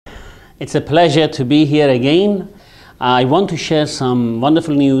It's a pleasure to be here again. I want to share some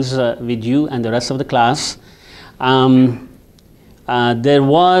wonderful news with you and the rest of the class. There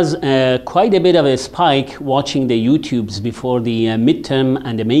was quite a bit of a spike watching the YouTubes before the midterm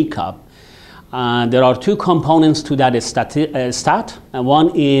and the makeup. There are two components to that stat.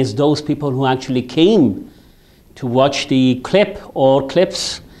 One is those people who actually came to watch the clip or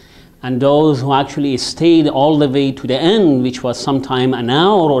clips, and those who actually stayed all the way to the end, which was sometime an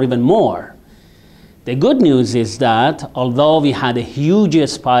hour or even more. The good news is that although we had a huge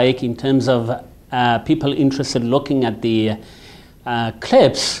spike in terms of people interested looking at the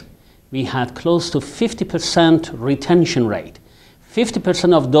clips, we had close to 50% retention rate.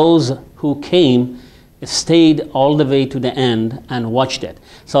 50% of those who came stayed all the way to the end and watched it.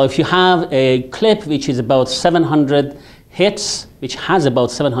 So if you have a clip which is about 700 hits, which has about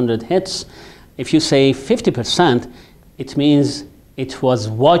 700 hits, if you say 50%, it means it was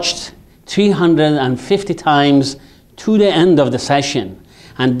watched 350 times to the end of the session.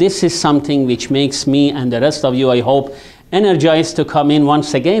 And this is something which makes me and the rest of you, I hope, energized to come in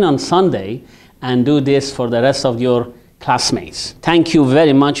once again on Sunday and do this for the rest of your classmates. Thank you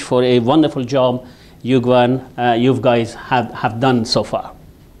very much for a wonderful job you guys have done so far.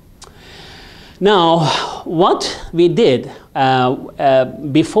 Now, what we did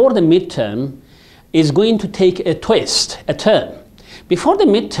before the midterm is going to take a twist, a turn. Before the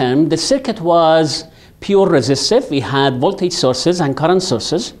midterm, the circuit was pure resistive. We had voltage sources and current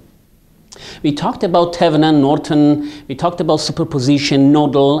sources. We talked about Thevenin, Norton, we talked about superposition,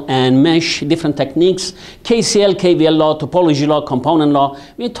 nodal, and mesh, different techniques, KCL, KVL law, topology law, component law.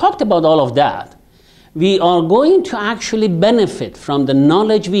 We talked about all of that. We are going to actually benefit from the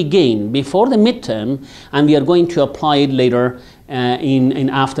knowledge we gain before the midterm, and we are going to apply it later in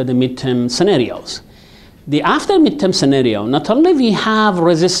after the midterm scenarios. The after midterm scenario, not only we have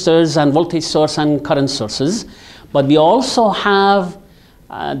resistors and voltage source and current sources, but we also have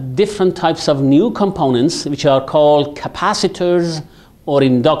different types of new components which are called capacitors or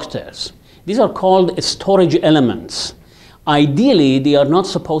inductors. These are called storage elements. Ideally, they are not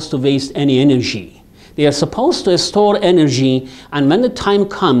supposed to waste any energy. They are supposed to store energy, and when the time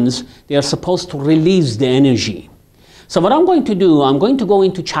comes, they are supposed to release the energy. So what I'm going to do, I'm going to go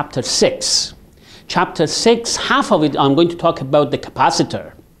into chapter 6. Chapter 6, half of it, I'm going to talk about the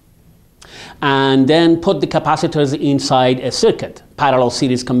capacitor, and then put the capacitors inside a circuit, parallel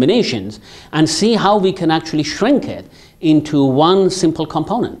series combinations, and see how we can actually shrink it into one simple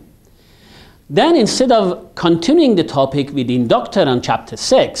component. Then instead of continuing the topic with the inductor on chapter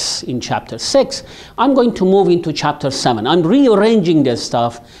 6, in chapter 6, I'm going to move into chapter 7. I'm rearranging this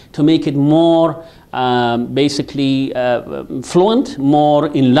stuff to make it more basically fluent, more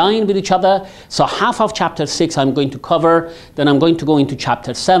in line with each other. So half of chapter 6 I'm going to cover, then I'm going to go into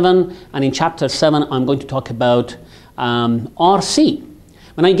chapter 7, and in chapter 7 I'm going to talk about RC.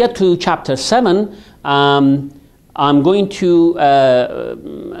 When I get to chapter 7, I'm going to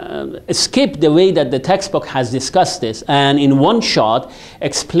skip the way that the textbook has discussed this, and in one shot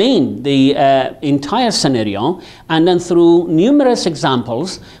explain the entire scenario, and then through numerous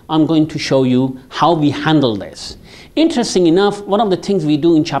examples I'm going to show you how we handle this. Interesting enough, one of the things we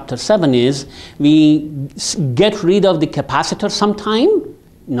do in chapter 7 is we get rid of the capacitor sometime,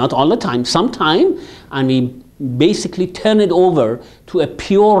 not all the time, sometime, and we basically turn it over to a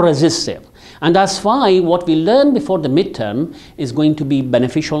pure resistive. And that's why what we learned before the midterm is going to be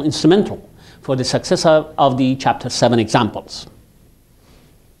beneficial, instrumental for the success of the chapter 7 examples.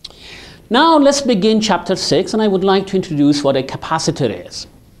 Now let's begin chapter 6, and I would like to introduce what a capacitor is.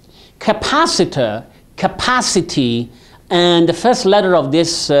 Capacitor, capacity, and the first letter of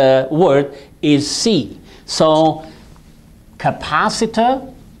this word is C. So capacitor,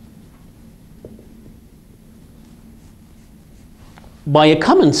 by a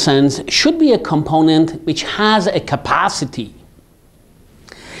common sense, should be a component which has a capacity.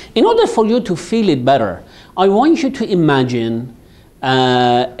 In order for you to feel it better, I want you to imagine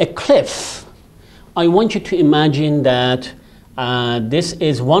a cliff. I want you to imagine that this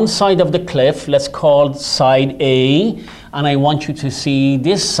is one side of the cliff, let's call side A, and I want you to see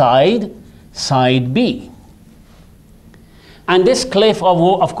this side, side B. And this cliff,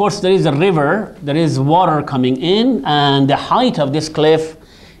 of course, there is a river, there is water coming in, and the height of this cliff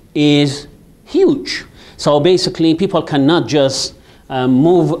is huge. So basically, people cannot just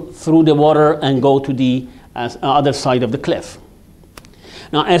move through the water and go to the other side of the cliff.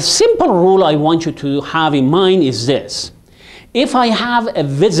 Now, a simple rule I want you to have in mind is this. If I have a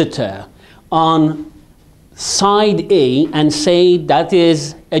visitor on side A and say that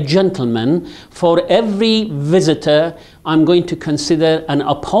is a gentleman. For every visitor, I'm going to consider an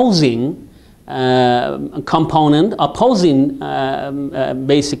opposing component, opposing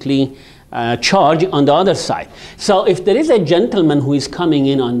basically charge on the other side. So if there is a gentleman who is coming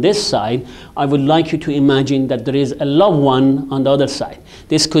in on this side, I would like you to imagine that there is a loved one on the other side.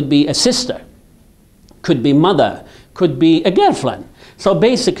 This could be a sister, could be mother, could be a girlfriend. So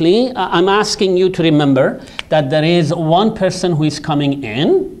basically, I'm asking you to remember that there is one person who is coming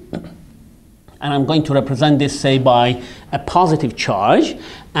in, and I'm going to represent this, say, by a positive charge,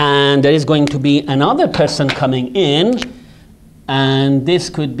 and there is going to be another person coming in, and this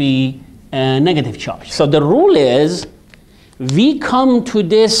could be a negative charge. So the rule is, we come to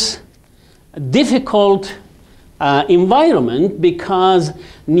this difficult environment because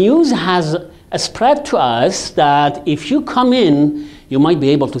news has spread to us that if you come in, you might be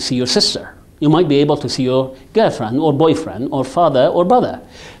able to see your sister. You might be able to see your girlfriend or boyfriend or father or brother.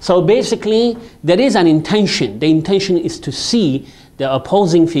 So basically, there is an intention. The intention is to see the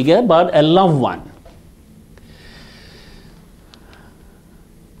opposing figure, but a loved one.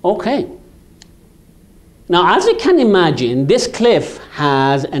 Okay. Now, as you can imagine, this cliff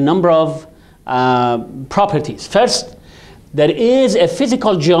has a number of properties. First, there is a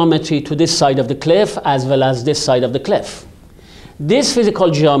physical geometry to this side of the cliff as well as this side of the cliff. This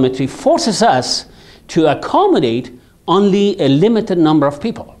physical geometry forces us to accommodate only a limited number of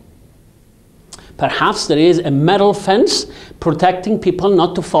people. Perhaps there is a metal fence protecting people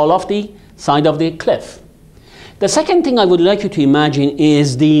not to fall off the side of the cliff. The second thing I would like you to imagine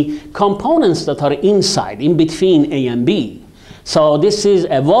is the components that are inside, in between A and B. So this is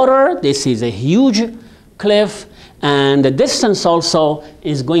a water, this is a huge cliff, and the distance also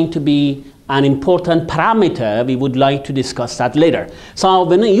is going to be an important parameter. We would like to discuss that later. So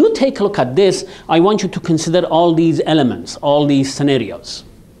when you take a look at this, I want you to consider all these elements, all these scenarios.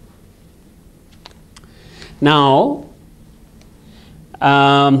 Now,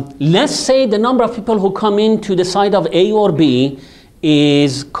 let's say the number of people who come into the side of A or B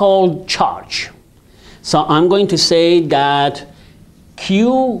is called charge. So I'm going to say that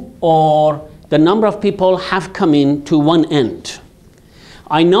Q, or the number of people, have come in to one end.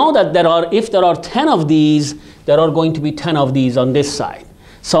 I know that if there are 10 of these, there are going to be 10 of these on this side.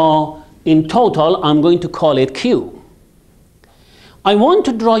 So in total, I'm going to call it Q. I want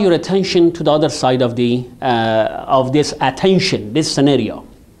to draw your attention to the other side of this attention, this scenario.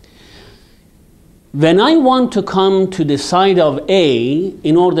 When I want to come to the side of A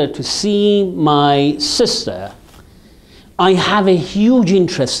in order to see my sister, I have a huge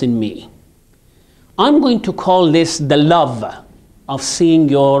interest in me. I'm going to call this the love of seeing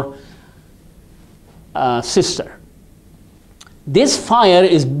your sister. This fire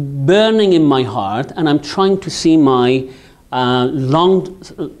is burning in my heart, and I'm trying to see my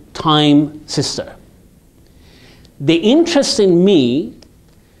long-time sister. The interest in me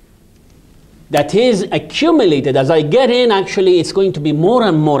that is accumulated as I get in, actually it's going to be more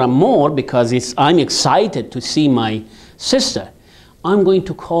and more and more because I'm excited to see my sister. I'm going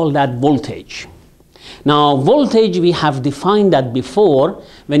to call that voltage. Now, voltage, we have defined that before.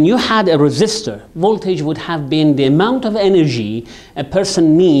 When you had a resistor, voltage would have been the amount of energy a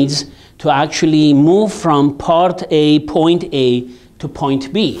person needs to actually move from point A to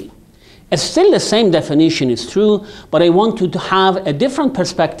point B. It's still the same definition is true, but I want to have a different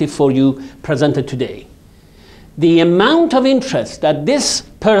perspective for you presented today. The amount of interest that this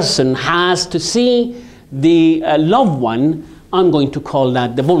person has to see the loved one, I'm going to call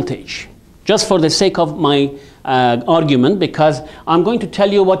that the voltage. Just for the sake of my argument, because I'm going to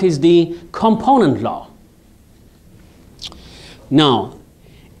tell you what is the component law. Now,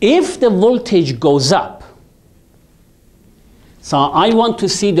 if the voltage goes up, so I want to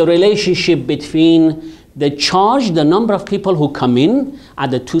see the relationship between the charge, the number of people who come in at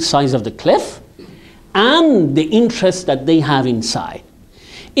the two sides of the cliff, and the interest that they have inside.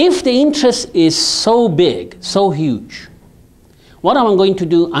 If the interest is so big, so huge, what am I going to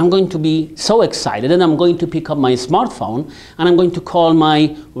do? I'm going to be so excited, and I'm going to pick up my smartphone, and I'm going to call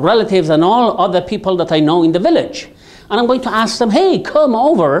my relatives and all other people that I know in the village. And I'm going to ask them, hey, come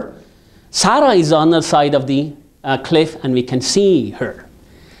over. Sarah is on the side of the cliff, and we can see her.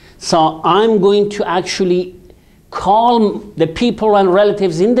 So I'm going to actually call the people and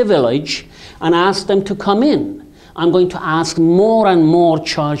relatives in the village and ask them to come in. I'm going to ask more and more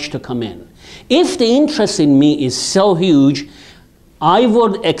charge to come in. If the interest in me is so huge, I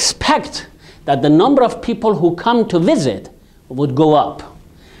would expect that the number of people who come to visit would go up.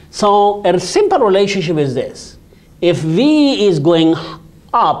 So a simple relationship is this. If V is going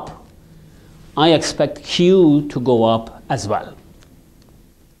up, I expect Q to go up as well.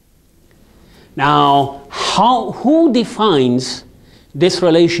 Now, who defines this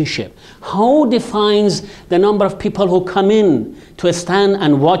relationship? Who defines the number of people who come in to stand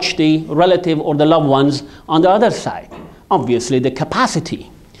and watch the relative or the loved ones on the other side? Obviously, the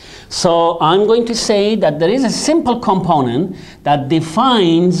capacity. So I'm going to say that there is a simple component that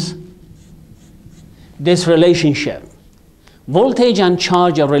defines this relationship. Voltage and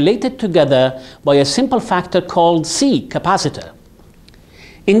charge are related together by a simple factor called C, capacitor.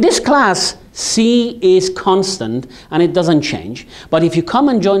 In this class, C is constant and it doesn't change. But if you come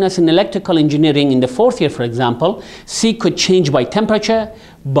and join us in electrical engineering in the 4th year, for example, C could change by temperature,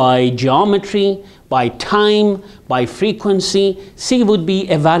 by geometry, by time, by frequency. C would be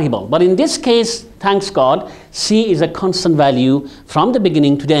a variable. But in this case, thanks God, C is a constant value from the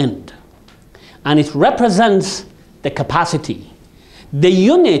beginning to the end. And it represents the capacity. The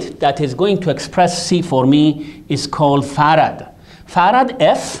unit that is going to express C for me is called farad. Farad,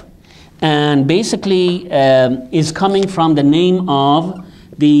 F, and basically is coming from the name of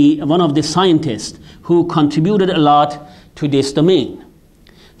one of the scientists who contributed a lot to this domain.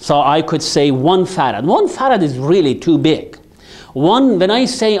 So I could say 1 farad. 1 farad is really too big. When I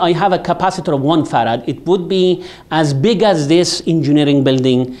say I have a capacitor of 1 farad, it would be as big as this engineering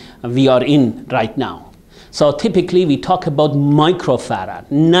building we are in right now. So typically we talk about microfarad,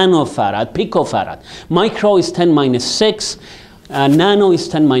 nanofarad, picofarad. Micro is 10 minus 6. Nano is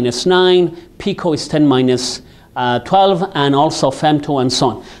 10 minus 9, pico is 10 minus 12, and also femto and so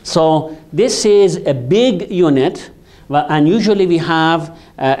on. So this is a big unit, and usually we have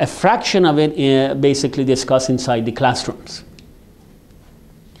a fraction of it basically discussed inside the classrooms.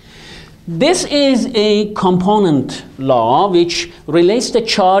 This is a component law which relates the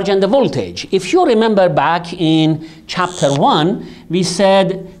charge and the voltage. If you remember back in chapter 1, we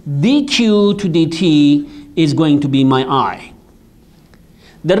said dq to dt is going to be my I.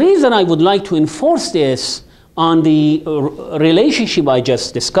 The reason I would like to enforce this on the relationship I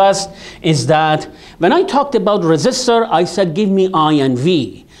just discussed is that when I talked about resistor, I said give me I and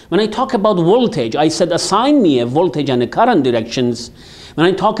V. When I talk about voltage, I said assign me a voltage and a current directions. When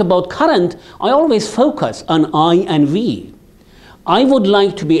I talk about current, I always focus on I and V. I would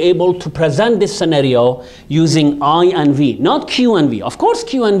like to be able to present this scenario using I and V, not Q and V. Of course,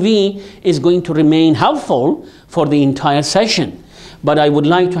 Q and V is going to remain helpful for the entire session. But I would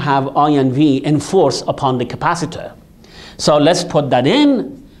like to have I and V enforced upon the capacitor. So let's put that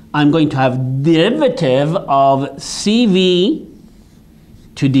in. I'm going to have derivative of CV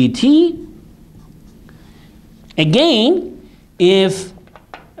to dt. Again, if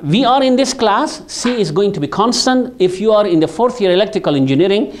we are in this class, C is going to be constant. If you are in the 4th year electrical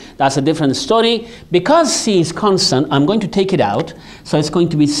engineering, that's a different story. Because C is constant, I'm going to take it out. So it's going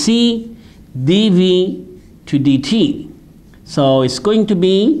to be C dV to dt. So it's going to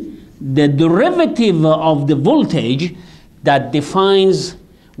be the derivative of the voltage that defines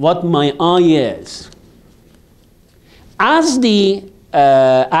what my I is. As the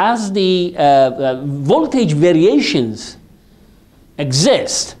voltage variations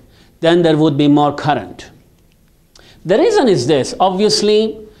exist, then there would be more current. The reason is this.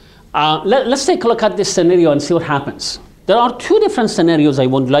 Obviously, let's take a look at this scenario and see what happens. There are 2 different scenarios I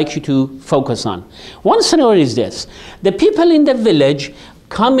would like you to focus on. One scenario is this. The people in the village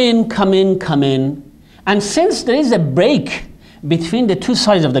come in, and since there is a break between the 2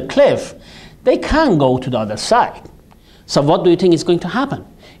 sides of the cliff, they can't go to the other side. So what do you think is going to happen?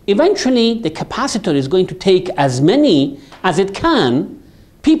 Eventually, the capacitor is going to take as many as it can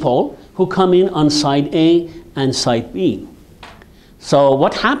people who come in on side A and side B. So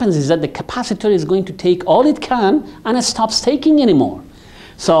what happens is that the capacitor is going to take all it can and it stops taking anymore.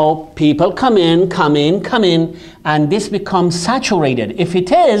 So people come in, and this becomes saturated. If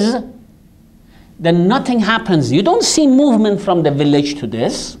it is, then nothing happens. You don't see movement from the village to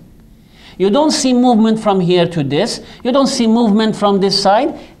this. You don't see movement from here to this. You don't see movement from this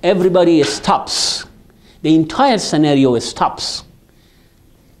side. Everybody stops. The entire scenario stops.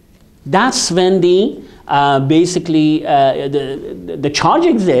 That's when the charge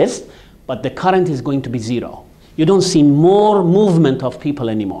exists, but the current is going to be 0. You don't see more movement of people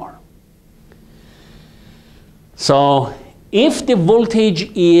anymore. So if the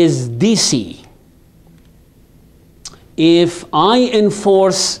voltage is DC, if I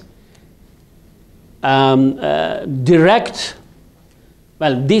enforce direct,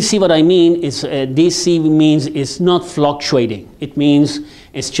 well, DC, what I mean is DC means it's not fluctuating. It means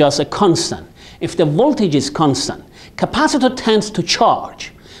it's just a constant. If the voltage is constant, capacitor tends to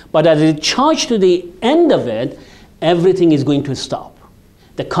charge, but as it charges to the end of it, everything is going to stop.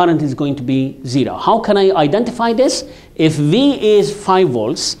 the current is going to be 0. How can I identify this? If V is 5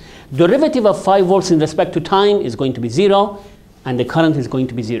 volts, derivative of 5 volts in respect to time is going to be 0, and the current is going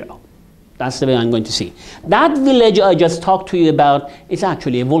to be 0. That's the way I'm going to see. That village I just talked to you about is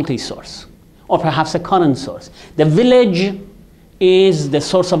actually a voltage source, or perhaps a current source. The village is the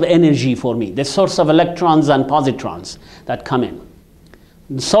source of energy for me, the source of electrons and positrons that come in.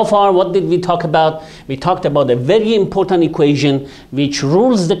 So far, what did we talk about? We talked about a very important equation which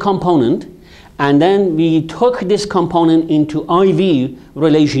rules the component, and then we took this component into IV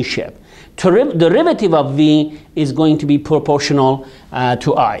relationship. Derivative of V is going to be proportional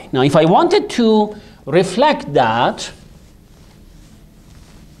to I. Now, if I wanted to reflect that,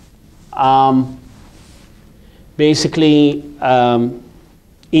 basically,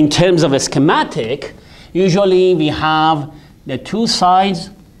 in terms of a schematic, usually we have the two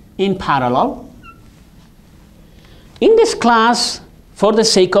sides in parallel. In this class, for the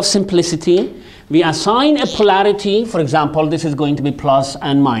sake of simplicity, we assign a polarity. For example, this is going to be plus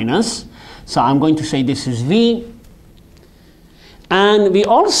and minus. So I'm going to say this is V. And we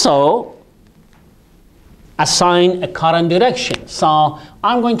also assign a current direction. So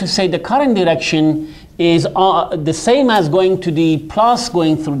I'm going to say the current direction is the same as going to the plus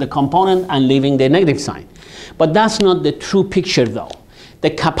going through the component and leaving the negative sign. But that's not the true picture though.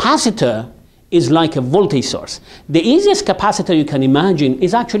 The capacitor is like a voltage source. The easiest capacitor you can imagine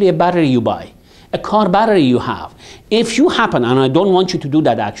is actually a battery you buy, a car battery you have. If you happen, and I don't want you to do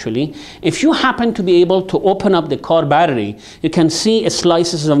that actually, if you happen to be able to open up the car battery, you can see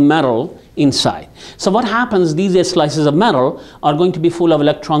slices of metal inside. So what happens, these slices of metal are going to be full of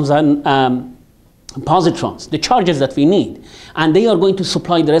electrons and positrons, the charges that we need. And they are going to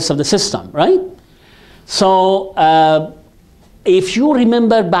supply the rest of the system, right? So if you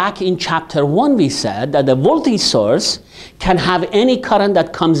remember back in chapter 1, we said that the voltage source can have any current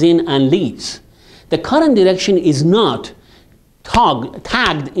that comes in and leaves. The current direction is not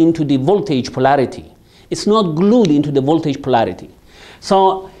tagged into the voltage polarity. It's not glued into the voltage polarity.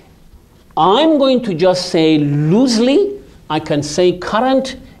 So I'm going to just say loosely, I can say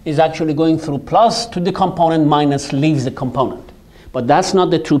current is actually going through plus to the component, minus leaves the component. But that's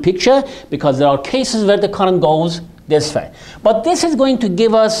not the true picture, because there are cases where the current goes this way. But this is going to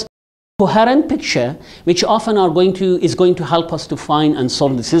give us a coherent picture, which often is going to help us to find and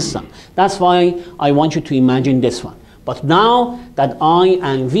solve the system. That's why I want you to imagine this one. But now that I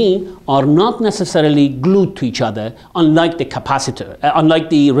and V are not necessarily glued to each other, unlike the capacitor, unlike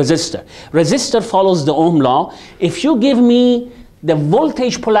the resistor. Resistor follows the Ohm law. If you give me the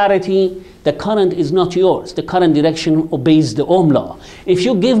voltage polarity, the current is not yours. The current direction obeys the Ohm law. If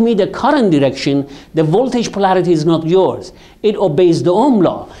you give me the current direction, the voltage polarity is not yours. It obeys the Ohm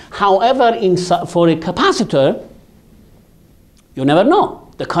law. However, for a capacitor, you never know.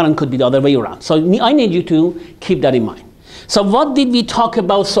 The current could be the other way around. So I need you to keep that in mind. So what did we talk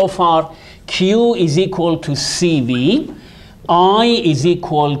about so far? Q is equal to CV. I is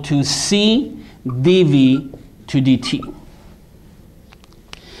equal to C dV to dt.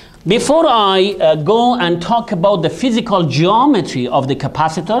 Before I go and talk about the physical geometry of the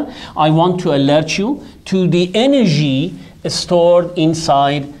capacitor, I want to alert you to the energy stored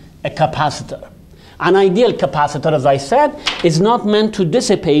inside a capacitor. An ideal capacitor, as I said, is not meant to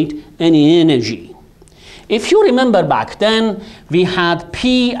dissipate any energy. If you remember back then, we had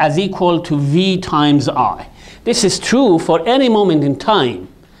P as equal to V times I. This is true for any moment in time.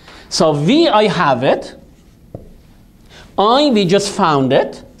 So V, I have it. I, we just found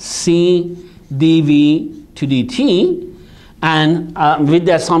it. C dV to dt, and with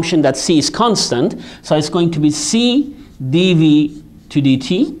the assumption that C is constant, so it's going to be C dV to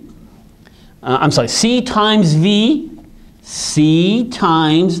dt. C times V, C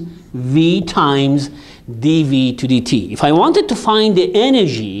times V times dV to dt. If I wanted to find the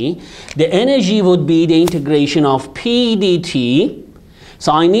energy would be the integration of P dt.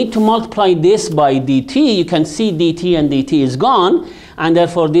 So I need to multiply this by dt. You can see dt and dt is gone. And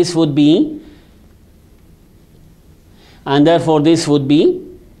therefore this would be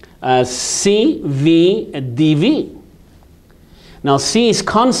CV dV. Now C is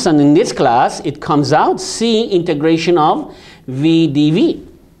constant in this class. It comes out C integration of V dV.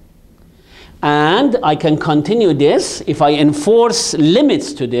 And I can continue this. If I enforce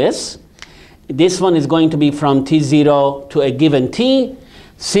limits to this, this one is going to be from T0 to a given T.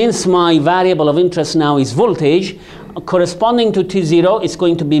 Since my variable of interest now is voltage, corresponding to T0 is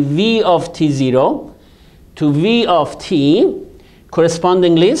going to be V of T0 to V of T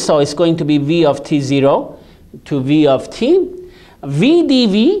correspondingly. So it's going to be V of T0 to V of T. V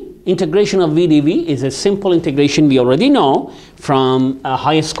dV integration of V dV is a simple integration we already know from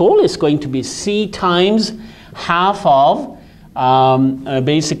high school. It's going to be C times half of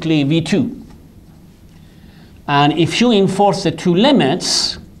basically V2. And if you enforce the two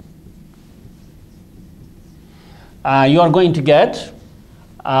limits, you are going to get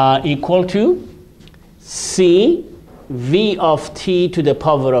equal to C V of t to the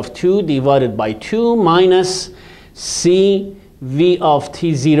power of 2 divided by 2 minus C V of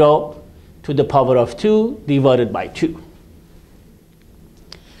t0 to the power of 2 divided by 2.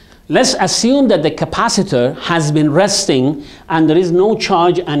 Let's assume that the capacitor has been resting and there is no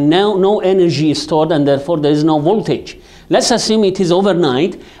charge and no energy is stored and therefore there is no voltage. Let's assume it is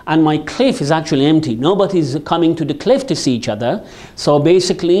overnight and my cliff is actually empty. Nobody is coming to the cliff to see each other. So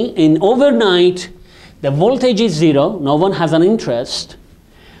basically in overnight, the voltage is 0, no one has an interest.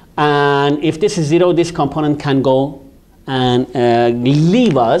 And if this is 0, this component can go and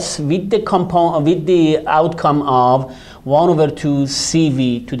leave us with the outcome of 1 over 2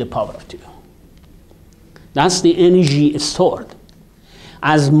 CV to the power of 2. That's the energy stored.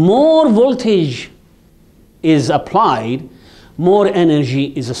 As more voltage is applied, more energy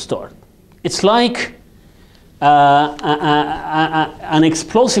is stored. It's like an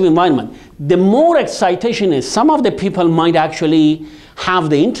explosive environment. The more excitation is, some of the people might actually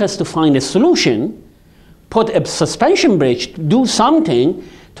have the interest to find a solution, put a suspension bridge, do something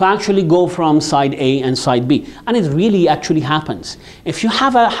to actually go from side A and side B. And it really actually happens. If you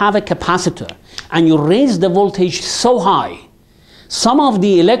have a capacitor and you raise the voltage so high, some of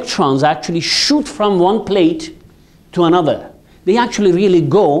the electrons actually shoot from one plate to another. They actually really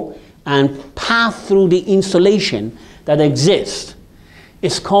go and pass through the insulation that exists.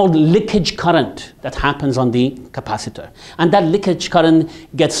 It's called leakage current that happens on the capacitor. And that leakage current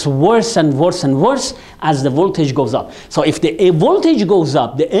gets worse and worse and worse as the voltage goes up. So if the voltage goes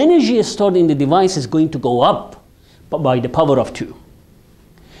up, the energy stored in the device is going to go up by the power of 2.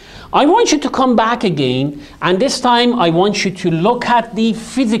 I want you to come back again, and this time I want you to look at the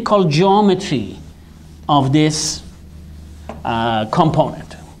physical geometry of this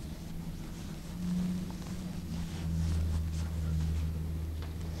component.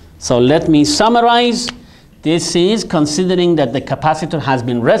 So let me summarize. This is considering that the capacitor has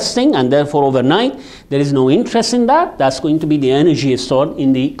been resting and therefore overnight there is no interest in that. That's going to be the energy stored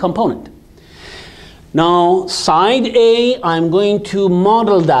in the component. Now side A, I'm going to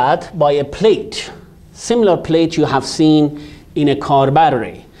model that by a plate. Similar plate you have seen in a car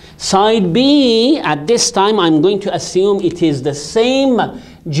battery. Side B, at this time I'm going to assume it is the same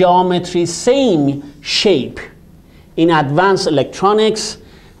geometry, same shape. In advanced electronics,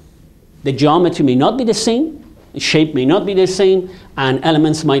 the geometry may not be the same, the shape may not be the same, and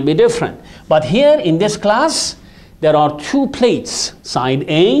elements might be different. But here in this class, there are two plates, side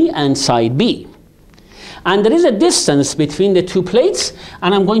A and side B. And there is a distance between the two plates,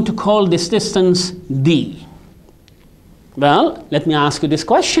 and I'm going to call this distance D. Well, let me ask you this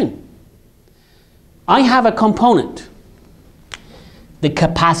question. I have a component. The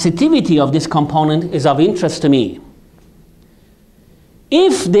capacitivity of this component is of interest to me.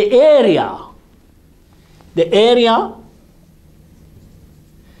 If the area,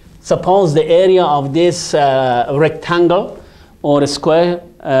 suppose the area of this rectangle or a square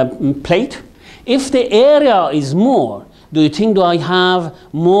plate, if the area is more, do you think I have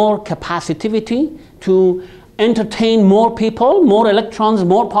more capacitivity to entertain more people, more electrons,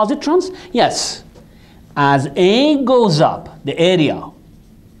 more positrons? Yes. As A goes up, the area,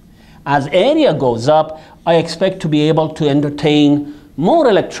 as area goes up, I expect to be able to entertain more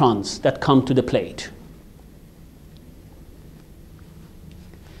electrons that come to the plate.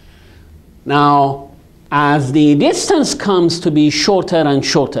 Now, as the distance comes to be shorter and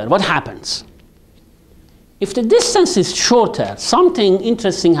shorter, what happens? If the distance is shorter, something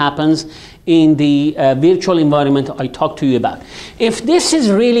interesting happens in the virtual environment I talked to you about. If this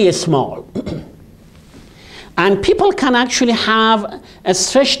is really small, and people can actually have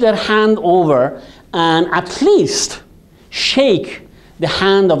stretch their hand over and at least shake the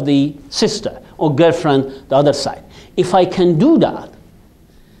hand of the sister or girlfriend the other side. If I can do that,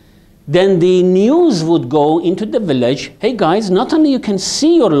 then the news would go into the village, hey guys, not only you can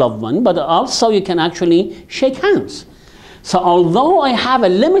see your loved one, but also you can actually shake hands. So although I have a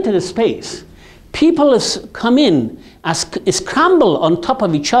limited space, people come in, scramble on top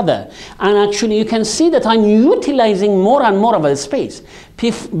of each other, and actually you can see that I'm utilizing more and more of a space.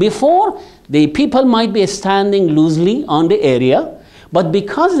 Before, the people might be standing loosely on the area, but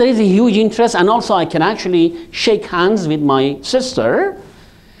because there is a huge interest, and also I can actually shake hands with my sister,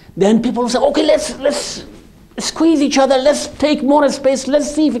 then people say, okay, let's squeeze each other, let's take more space,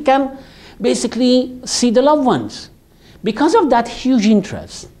 let's see if we can basically see the loved ones. Because of that huge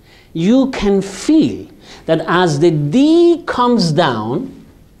interest, you can feel that as the D comes down,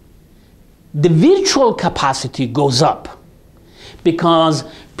 the virtual capacity goes up. Because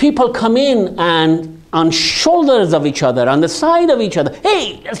people come in and on shoulders of each other, on the side of each other,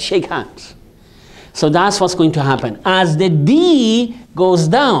 hey, let's shake hands. So that's what's going to happen. As the D goes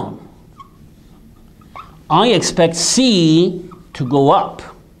down, I expect C to go up.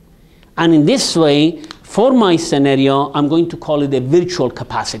 And in this way, for my scenario, I'm going to call it a virtual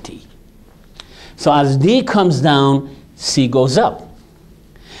capacity. So as D comes down, C goes up.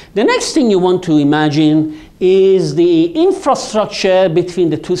 The next thing you want to imagine is the infrastructure between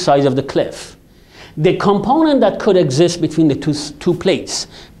the two sides of the cliff. The component that could exist between the two plates.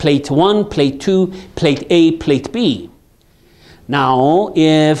 Plate 1, plate 2, plate A, plate B. Now,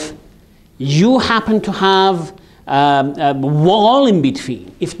 if you happen to have a wall in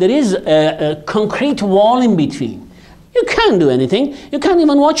between, if there is a concrete wall in between, you can't do anything. You can't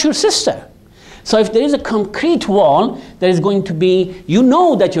even watch your sister. So if there is a concrete wall, there is going to be, you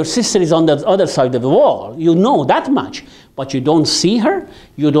know that your sister is on the other side of the wall. You know that much. But you don't see her.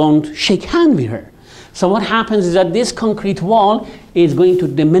 You don't shake hands with her. So what happens is that this concrete wall is going to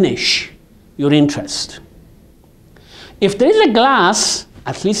diminish your interest. If there is a glass,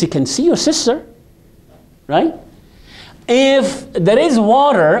 at least you can see your sister, right? If there is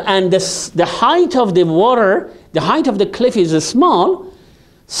water and the height of the water, the height of the cliff is small,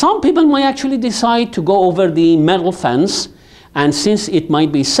 some people might actually decide to go over the metal fence, and since it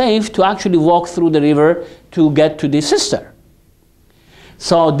might be safe, to actually walk through the river to get to the sister.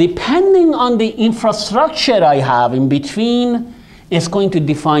 So depending on the infrastructure I have in between, it's going to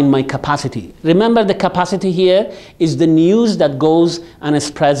define my capacity. Remember, the capacity here is the news that goes and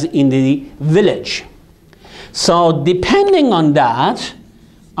spreads in the village. So depending on that,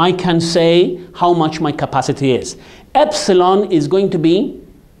 I can say how much my capacity is. Epsilon is going to be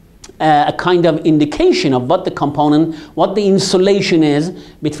a kind of indication of what the component, what the insulation is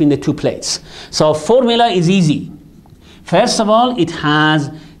between the two plates. So formula is easy. First of all, it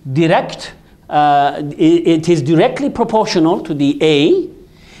has direct, it is directly proportional to the A,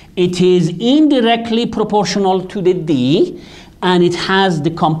 it is indirectly proportional to the D, and it has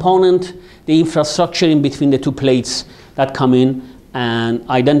the component, the infrastructure in between the two plates that come in and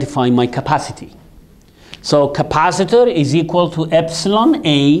identify my capacity. So capacitor is equal to epsilon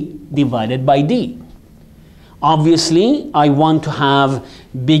A divided by D. Obviously, I want to have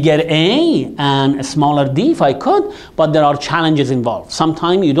bigger A and a smaller D if I could, but there are challenges involved.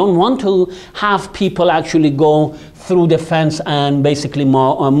 Sometimes you don't want to have people actually go through the fence and basically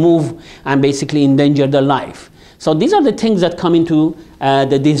move and basically endanger their life. So these are the things that come into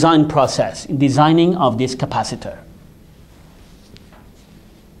the design process, in designing of this capacitor.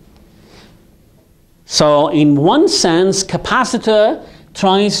 So in one sense, capacitor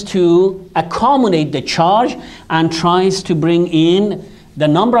tries to accommodate the charge and tries to bring in the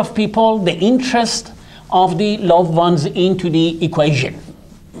number of people, the interest of the loved ones into the equation.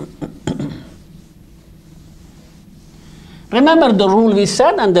 Remember the rule we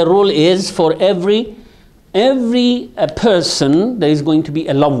said, and the rule is for every person there is going to be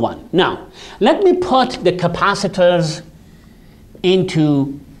a loved one. Now, let me put the capacitors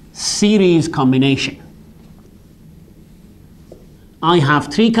into series combination. I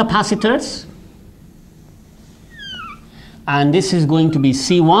have 3 capacitors, and this is going to be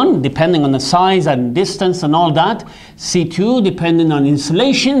C1 depending on the size and distance and all that, C2 depending on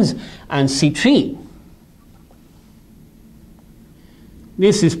insulations, and C3.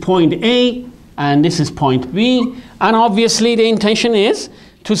 This is point A and this is point B, and obviously the intention is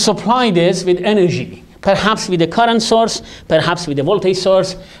to supply this with energy, perhaps with a current source, perhaps with a voltage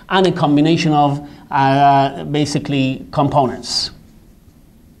source, and a combination of basically components.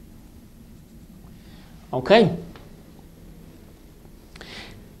 Okay.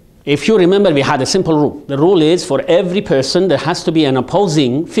 If you remember, we had a simple rule. The rule is for every person there has to be an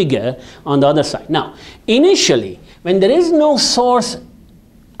opposing figure on the other side. Now, initially, when there is no source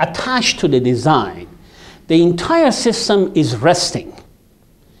attached to the design, the entire system is resting.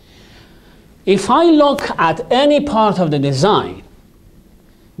 If I look at any part of the design,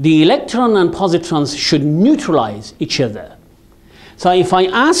 the electron and positrons should neutralize each other. So if I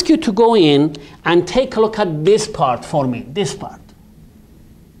ask you to go in and take a look at this part for me, this part.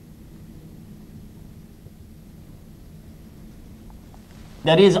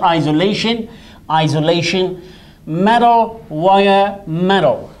 There is isolation, isolation, metal, wire,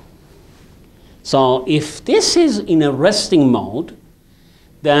 metal. So if this is in a resting mode,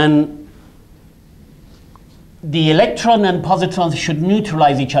 then the electron and positrons should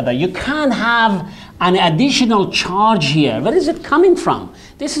neutralize each other. You can't have an additional charge here. Where is it coming from?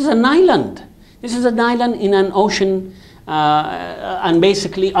 This is an island. This is an island in an ocean and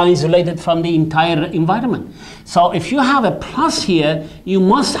basically isolated from the entire environment. So if you have a plus here, you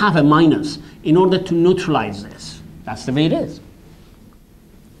must have a minus in order to neutralize this. That's the way it is.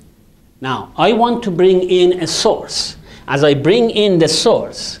 Now, I want to bring in a source. As I bring in the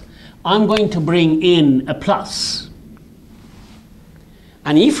source, I'm going to bring in a plus.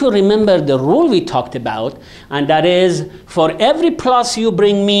 And if you remember the rule we talked about, and that is, for every plus you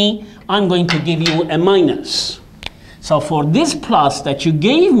bring me, I'm going to give you a minus. So for this plus that you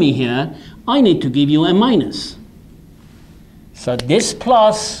gave me here, I need to give you a minus. So this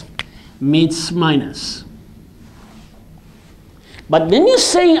plus meets minus. But when you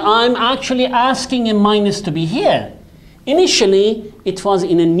say I'm actually asking a minus to be here, initially it was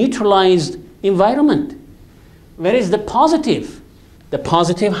in a neutralized environment. Where is the positive? The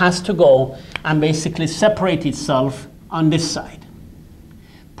positive has to go and basically separate itself on this side.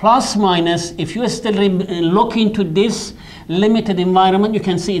 Plus minus, if you still look into this limited environment, you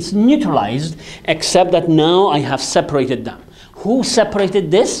can see it's neutralized, except that now I have separated them. Who separated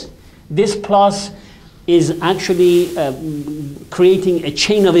this? This plus is actually creating a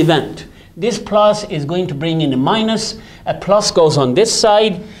chain of event. This plus is going to bring in a minus. A plus goes on this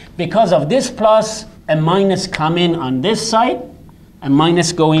side. Because of this plus, a minus come in on this side. A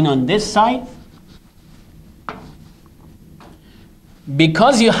minus go in on this side.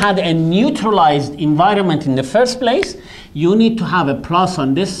 Because you had a neutralized environment in the first place, you need to have a plus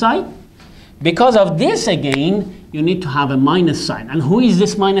on this side. Because of this again, you need to have a minus sign. And who is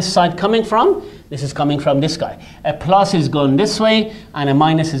this minus side coming from? This is coming from this guy. A plus is gone this way, and a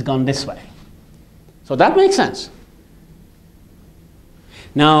minus is gone this way. So that makes sense.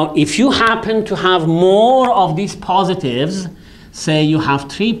 Now, if you happen to have more of these positives, say you have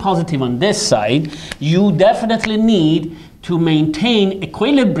 3 positive on this side, you definitely need to maintain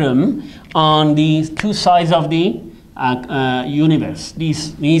equilibrium on the 2 sides of the universe,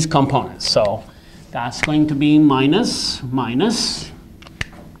 these components. So that's going to be minus, minus,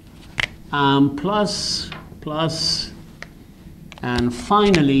 plus, plus, and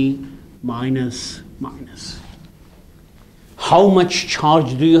finally minus, minus. How much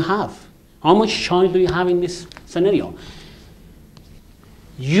charge do you have? How much charge do you have in this scenario?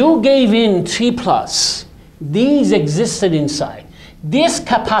 You gave in 3 plus. These existed inside. This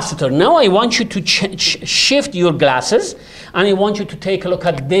capacitor, now I want you to shift your glasses, and I want you to take a look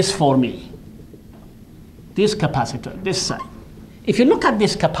at this for me. This capacitor, this side. If you look at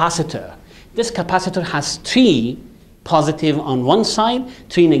this capacitor has 3 positive on one side,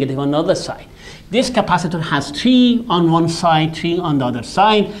 3 negative on the other side. This capacitor has 3 on one side, 3 on the other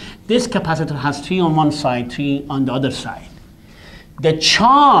side. This capacitor has 3 on one side, 3 on the other side. The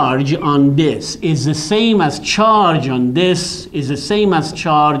charge on this is the same as charge on this, is the same as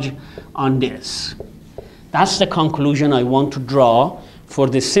charge on this. That's the conclusion I want to draw for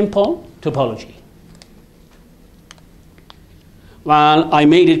this simple topology. Well, I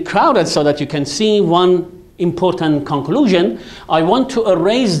made it crowded so that you can see one important conclusion. I want to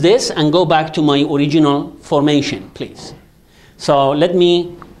erase this and go back to my original formation, please. So let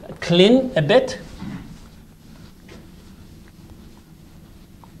me clean a bit.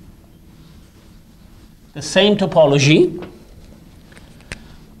 The same topology.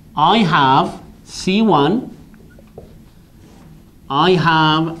 I have C1, I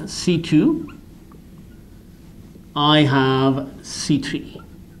have C2, I have C3.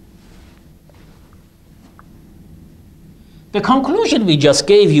 The conclusion we just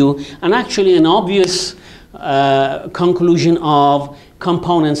gave you, and actually an obvious conclusion of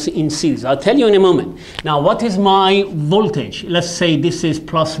components in series. I'll tell you in a moment. Now, what is my voltage? Let's say this is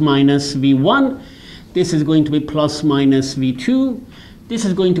plus minus V1. This is going to be plus minus V2. This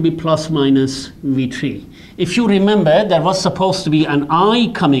is going to be plus minus V3. If you remember, there was supposed to be an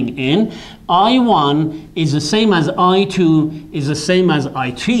I coming in. I1 is the same as I2 is the same as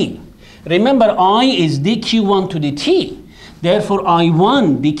I3. Remember, I is dq1 to dt. Therefore,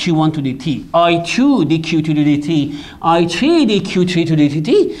 I1 dq1 to dt, I2 dq2 to dt, I3 dq3 to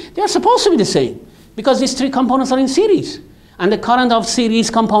dt, they are supposed to be the same because these 3 components are in series. And the current of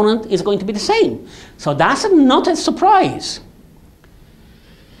series component is going to be the same. So that's not a surprise.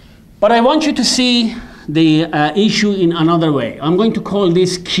 But I want you to see the issue in another way. I'm going to call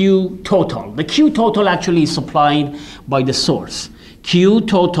this Q total. The Q total actually is supplied by the source. Q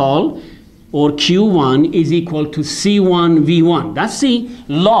total, or Q1, is equal to C1 V1. That's the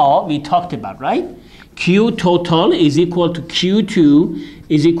law we talked about, right? Q total is equal to Q2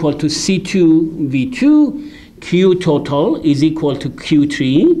 is equal to C2 V2. Q total is equal to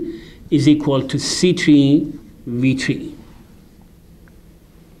Q3 is equal to C3 V3.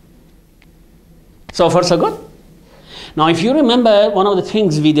 So far so good? Now if you remember, one of the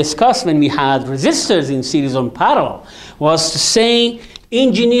things we discussed when we had resistors in series or parallel was to say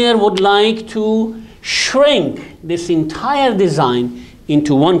engineer would like to shrink this entire design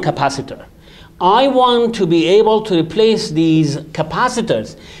into one capacitor. I want to be able to replace these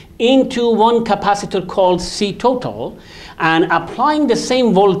capacitors into one capacitor called C total and applying the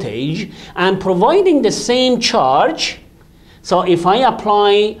same voltage and providing the same charge. So if I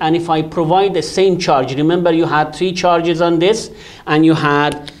apply and if I provide the same charge, remember you had 3 charges on this and you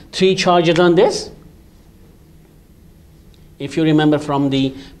had 3 charges on this? If you remember from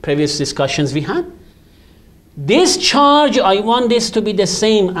the previous discussions we had. This charge, I want this to be the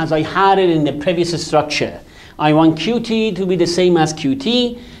same as I had it in the previous structure. I want QT to be the same as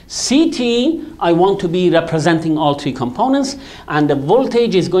QT. CT, I want to be representing all 3 components, and the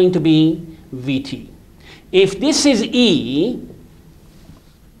voltage is going to be VT. If this is E,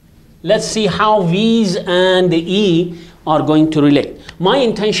 let's see how V's and the E are going to relate. My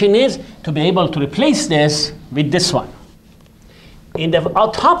intention is to be able to replace this with this one. In the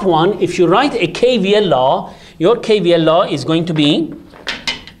top one, if you write a KVL law, your KVL law is going to be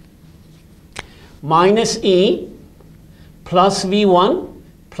minus E plus V1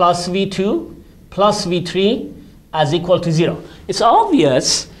 plus V2 plus V3 as equal to 0. It's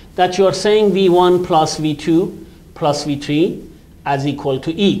obvious that you're saying V1 plus V2 plus V3 as equal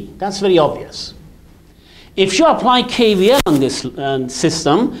to E. That's very obvious. If you apply KVL on this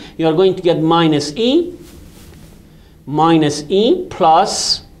system, you're going to get minus E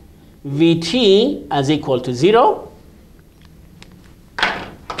plus Vt as equal to 0.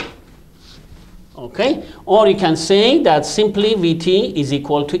 Okay, or you can say that simply Vt is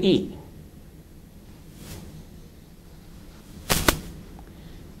equal to E.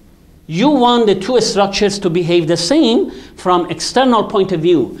 You want the 2 structures to behave the same from external point of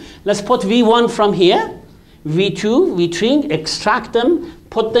view. Let's put V1 from here, V2, V3, extract them,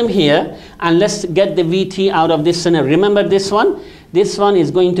 put them here, and let's get the Vt out of this scenario. Remember this one? This one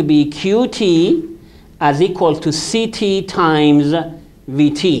is going to be Qt as equal to Ct times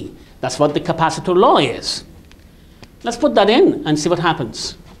Vt. That's what the capacitor law is. Let's put that in and see what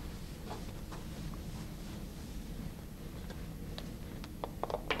happens.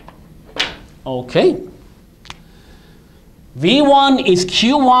 Okay. V1 is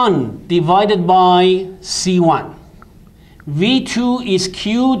Q1 divided by C1. V2 is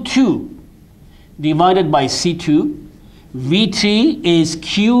Q2 divided by C2. V3 is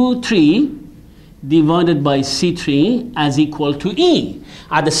Q3 divided by C3 as equal to E.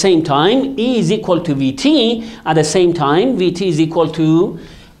 At the same time, E is equal to Vt. At the same time, Vt is equal to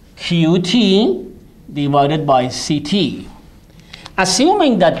Qt divided by Ct.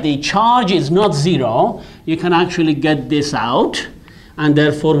 Assuming that the charge is not 0, you can actually get this out, and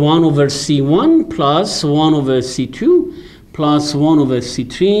therefore 1 over C1 plus 1 over C2 plus 1 over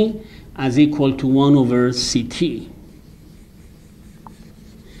C3 as equal to 1 over Ct.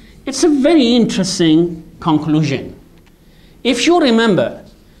 It's a very interesting conclusion. If you remember,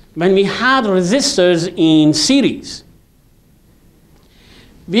 when we had resistors in series,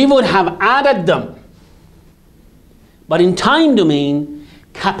 we would have added them. But in time domain,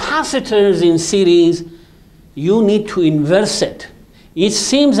 capacitors in series, you need to inverse it. It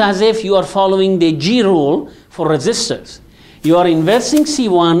seems as if you are following the G rule for resistors. You are inversing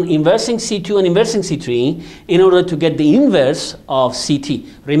C1, inversing C2, and inversing C3 in order to get the inverse of Ct.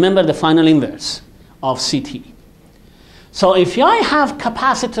 Remember the final inverse of Ct. So if I have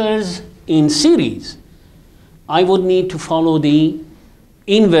capacitors in series, I would need to follow the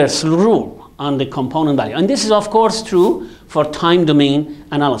inverse rule on the component value. And this is of course true for time domain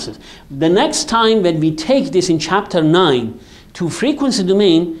analysis. The next time when we take this in chapter 9 to frequency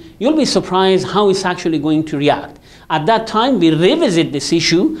domain, you'll be surprised how it's actually going to react. At that time we revisit this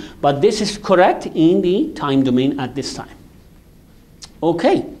issue, but this is correct in the time domain at this time.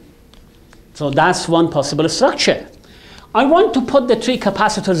 Okay, so that's one possible structure. I want to put the 3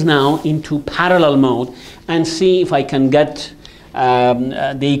 capacitors now into parallel mode and see if I can get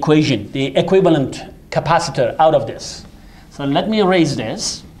the equation, the equivalent capacitor out of this. So let me erase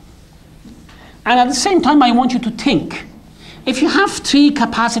this. And at the same time, I want you to think. If you have 3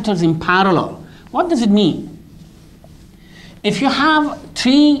 capacitors in parallel, what does it mean? If you have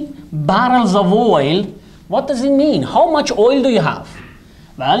 3 barrels of oil, what does it mean? How much oil do you have?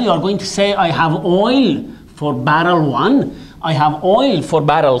 Well, you are going to say, I have oil for barrel 1, I have oil for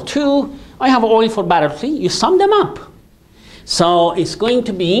barrel 2, I have oil for barrel 3. You sum them up. So it's going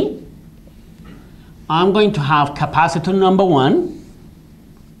to be I'm going to have capacitor number 1,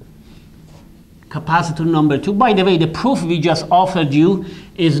 capacitor number 2. By the way, the proof we just offered you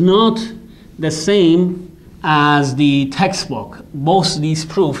is not the same as the textbook, both these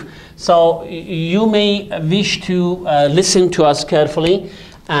proof. So you may wish to listen to us carefully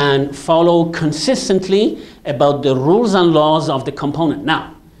and follow consistently about the rules and laws of the component.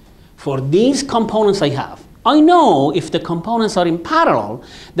 Now, for these components I know if the components are in parallel,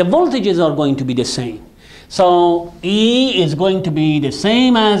 the voltages are going to be the same. So E is going to be the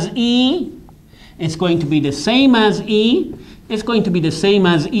same as E, it's going to be the same as E, it's going to be the same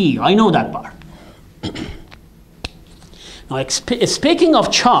as E. I know that part. Now, speaking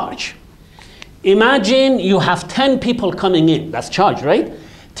of charge, imagine you have 10 people coming in. That's charge, right?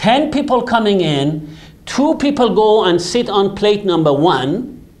 10 people coming in, 2 people go and sit on plate number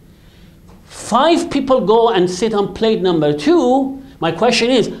 1, 5 people go and sit on plate number 2. My question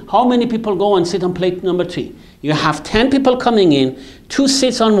is, how many people go and sit on plate number 3? You have 10 people coming in, 2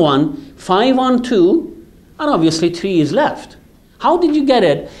 sits on 1, 5 on 2, and obviously 3 is left. How did you get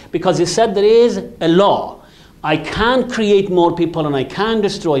it? Because you said there is a law. I can't create more people and I can't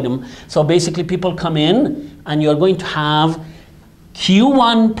destroy them. So basically people come in and you're going to have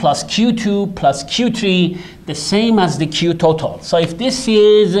Q1 plus Q2 plus Q3 the same as the Q total. So if this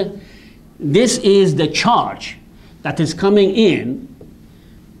is the charge that is coming in,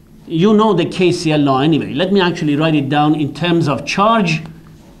 you know the KCL law anyway. Let me actually write it down in terms of charge,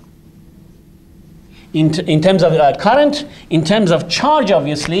 in terms of current, in terms of charge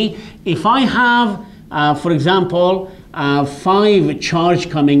obviously. If I have for example, 5 charge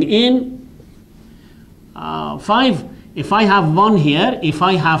coming in, 5, if I have 1 here, if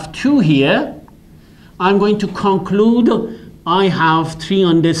I have 2 here, I'm going to conclude I have 3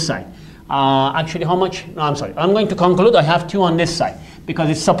 on this side. Actually, how much? No, I'm sorry. I'm going to conclude I have 2 on this side because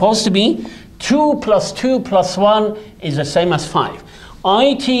it's supposed to be 2 plus 2 plus 1 is the same as 5.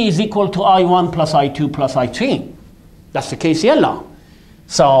 IT is equal to I1 plus I2 plus I3. That's the KCL law.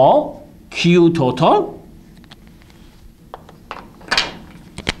 So Q total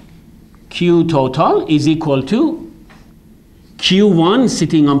is equal to Q1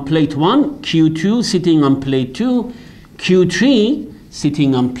 sitting on plate 1, Q2 sitting on plate 2, Q3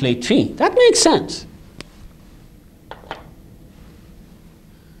 sitting on plate 3. That makes sense.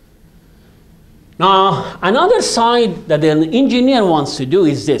 Now, another side that an engineer wants to do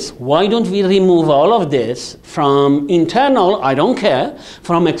is this. Why don't we remove all of this from internal? I don't care.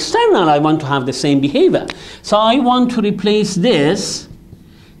 From external, I want to have the same behavior. So I want to replace this.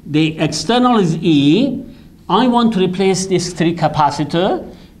 The external is E. I want to replace this 3 capacitor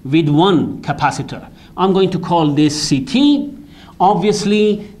with 1 capacitor. I'm going to call this CT.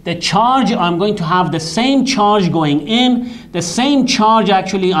 Obviously, the charge, I'm going to have the same charge going in, the same charge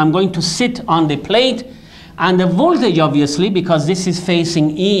actually I'm going to sit on the plate, and the voltage obviously, because this is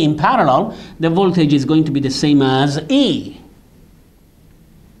facing E in parallel, the voltage is going to be the same as E.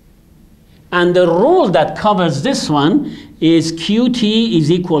 And the rule that covers this one is QT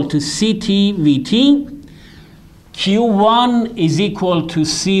is equal to CT VT, Q1 is equal to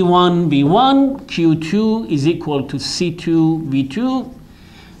C1 V1, Q2 is equal to C2 V2,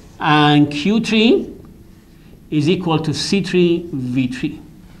 and Q3 is equal to C3 V3.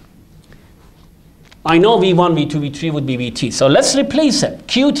 I know V1, V2, V3 would be VT. So let's replace it.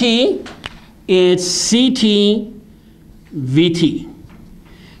 QT is CT VT.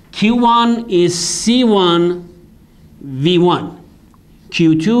 Q1 is C1 V1.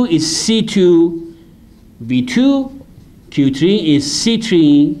 Q2 is C2 V2, Q3 is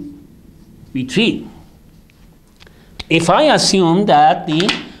C3 V3. If I assume that the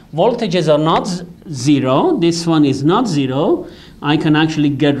voltages are not 0, this one is not 0, I can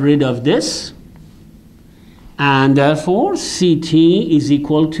actually get rid of this, and therefore CT is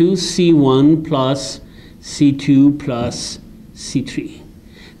equal to C1 plus C2 plus C3.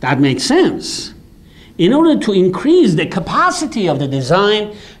 That makes sense. In order to increase the capacity of the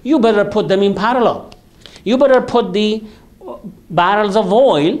design, you better put them in parallel. You better put the barrels of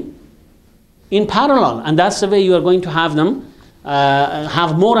oil in parallel, and that's the way you are going to have them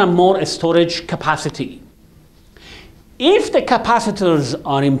have more and more storage capacity. If the capacitors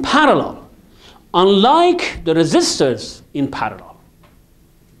are in parallel, unlike the resistors in parallel,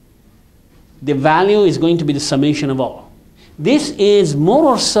 the value is going to be the summation of all. This is more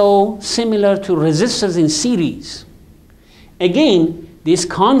or so similar to resistors in series. Again, this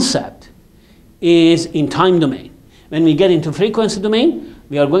concept is in time domain. When we get into frequency domain,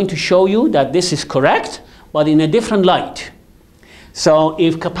 we are going to show you that this is correct, but in a different light. So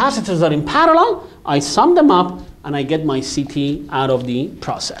if capacitors are in parallel, I sum them up and I get my CT out of the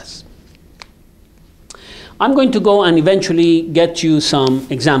process. I'm going to go and eventually get you some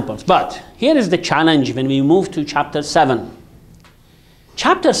examples. But here is the challenge when we move to chapter 7.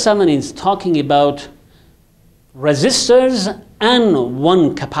 Chapter 7 is talking about resistors and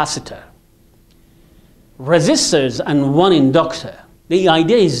one capacitor. Resistors and one inductor. The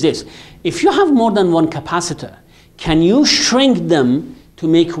idea is this: if you have more than one capacitor, can you shrink them to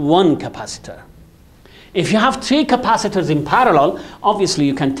make one capacitor? If you have 3 capacitors in parallel, obviously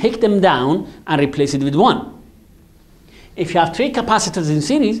you can take them down and replace it with 1. If you have 3 capacitors in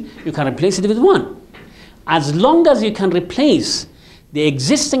series, you can replace it with 1. As long as you can replace the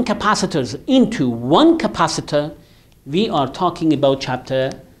existing capacitors into one capacitor, we are talking about chapter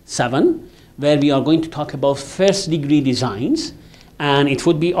 7, where we are going to talk about first degree designs, and it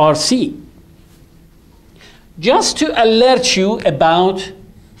would be RC. Just to alert you about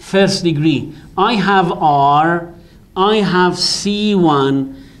first degree, I have R, I have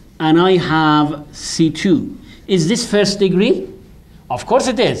C1, and I have C2. Is this first degree? Of course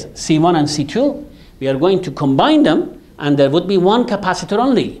it is. C1 and C2, we are going to combine them, and there would be one capacitor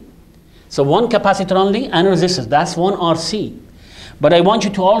only. So one capacitor only and resistors, that's one RC. But I want you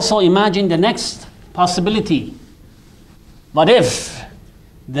to also imagine the next possibility. What if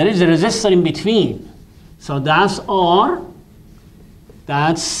there is a resistor in between? So that's R,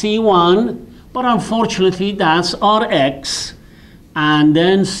 that's C1, but unfortunately that's Rx, and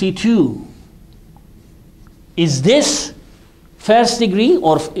then C2. Is this first degree,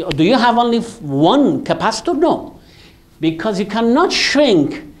 or do you have only one capacitor? No, because you cannot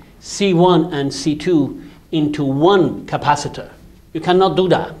shrink C1 and C2 into one capacitor. You cannot do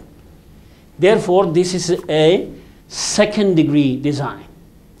that. Therefore, this is a second degree design.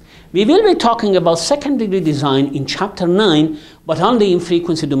 We will be talking about second degree design in chapter 9, but only in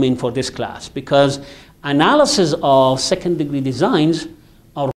frequency domain for this class, because analysis of second degree designs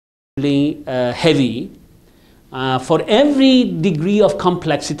are really heavy. For every degree of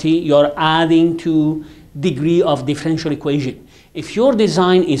complexity, you're adding to degree of differential equation. If your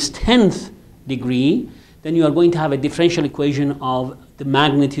design is 10th degree, then you are going to have a differential equation of the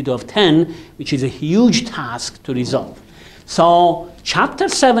magnitude of 10, which is a huge task to resolve. So chapter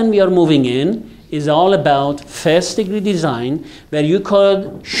 7 we are moving in is all about first degree design, where you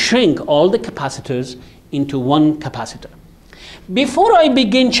could shrink all the capacitors into one capacitor. Before I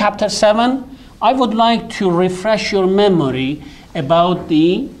begin chapter 7, I would like to refresh your memory about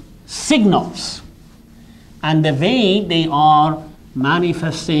the signals and the way they are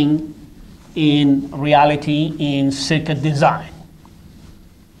manifesting in reality in circuit design.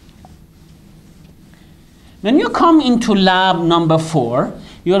 When you come into lab number 4,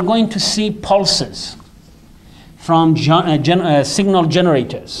 you are going to see pulses from signal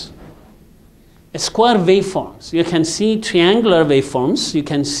generators. Square waveforms. You can see triangular waveforms. You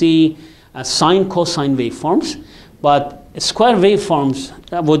can see sine, cosine waveforms. But square waveforms,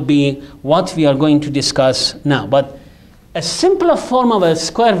 that would be what we are going to discuss now. But a simpler form of a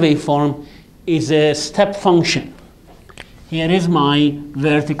square waveform is a step function. Here is my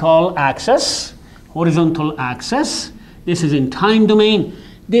vertical axis, horizontal axis. This is in time domain.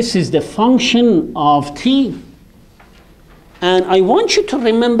 This is the function of t. And I want you to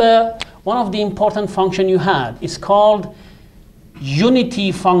remember one of the important functions you had. It's called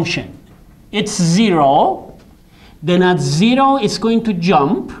unity function. It's 0. Then at 0, it's going to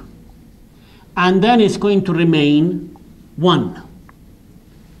jump. And then it's going to remain 1.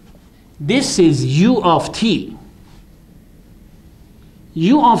 This is u of t.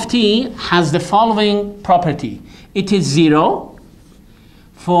 U of t has the following property. It is 0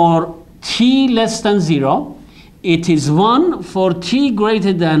 for t less than 0. It is 1 for t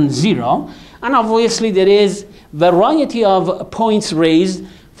greater than 0. And obviously there is variety of points raised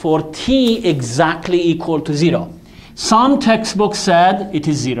for t exactly equal to 0. Some textbooks said it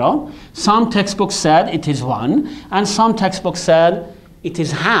is 0. Some textbooks said it is 1. And some textbooks said it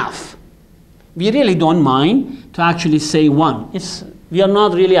is half. We really don't mind to actually say 1. We are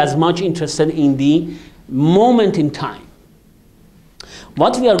not really as much interested in the moment in time.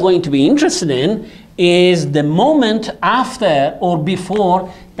 What we are going to be interested in is the moment after or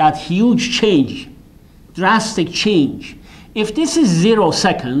before that huge change, drastic change. If this is 0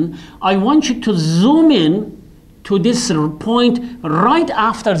 second, I want you to zoom in to this point right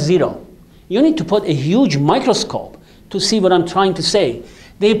after 0. You need to put a huge microscope to see what I'm trying to say.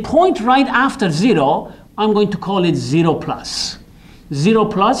 The point right after 0, I'm going to call it 0 plus. 0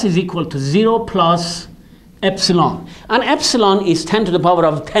 plus is equal to 0 plus epsilon. And epsilon is 10 to the power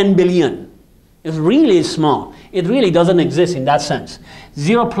of 10 billion. It's really small. It really doesn't exist in that sense.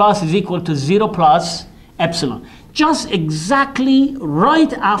 0 plus is equal to 0 plus epsilon. Just exactly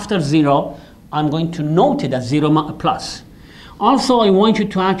right after 0, I'm going to note it as 0 plus. Also, I want you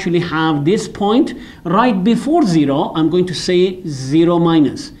to actually have this point right before 0. I'm going to say 0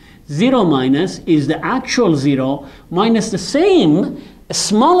 minus. 0 minus is the actual 0 minus the same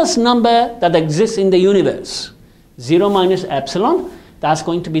smallest number that exists in the universe. 0 minus epsilon, that's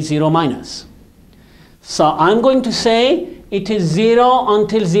going to be 0 minus. So I'm going to say it is 0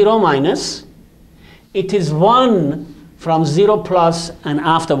 until 0 minus. It is 1 from 0 plus and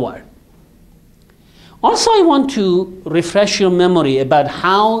afterward. Also, I want to refresh your memory about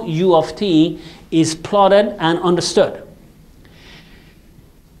how u of t is plotted and understood.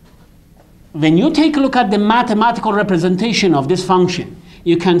 When you take a look at the mathematical representation of this function,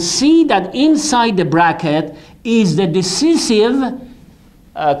 you can see that inside the bracket is the decisive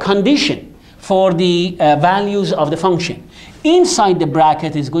condition for the values of the function. Inside the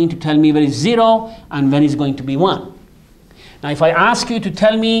bracket is going to tell me where is 0 and when is going to be 1. Now, if I ask you to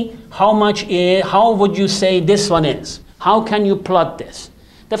tell me how would you say this one is? How can you plot this?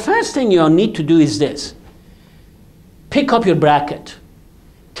 The first thing you need to do is this. Pick up your bracket.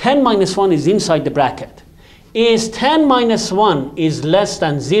 10 minus 1 is inside the bracket. Is 10 minus 1 is less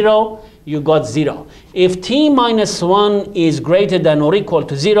than 0, you got 0. If t minus 1 is greater than or equal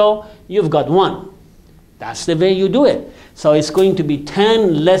to 0, you've got 1. That's the way you do it. So it's going to be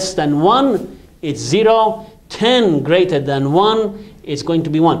 10 less than 1, it's 0. 10 greater than 1 is going to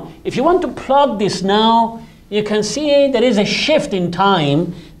be 1. If you want to plot this now, you can see there is a shift in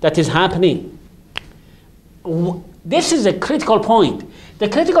time that is happening. This is a critical point. The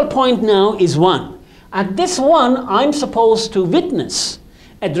critical point now is 1. At this 1, I'm supposed to witness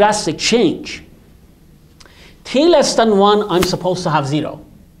a drastic change. T less than 1, I'm supposed to have 0.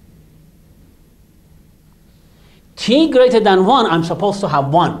 T greater than 1, I'm supposed to have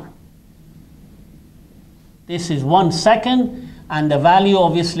 1. This is 1 second, and the value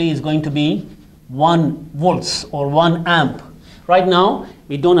obviously is going to be 1 volts or 1 amp. Right now,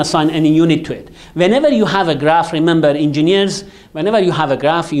 we don't assign any unit to it. Whenever you have a graph, remember engineers, whenever you have a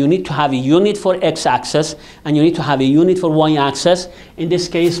graph, you need to have a unit for x-axis and you need to have a unit for y-axis. In this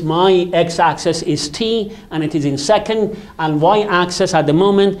case, my x-axis is t and it is in second, and y-axis at the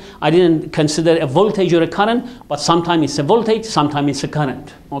moment, I didn't consider a voltage or a current, but sometimes it's a voltage, sometimes it's a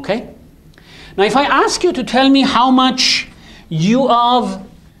current, okay? Now, if I ask you to tell me how much u of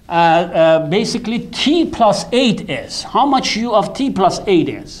basically t plus 8 is, how much u of t plus 8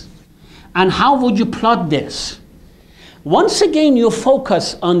 is, and how would you plot this? Once again, you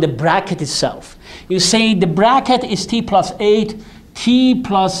focus on the bracket itself. You say the bracket is t plus 8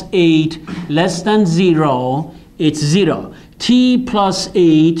 less than 0, it's 0. T plus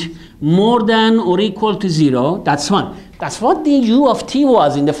 8 more than or equal to 0, that's 1. That's what the u of t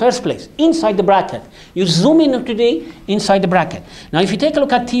was in the first place, inside the bracket. You zoom in today inside the bracket. Now, if you take a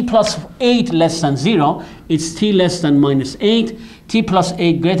look at t plus 8 less than 0, it's t less than minus 8. T plus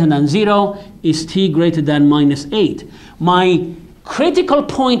 8 greater than 0 is t greater than minus 8. My critical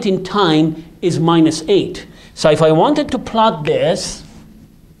point in time is minus 8. So if I wanted to plot this,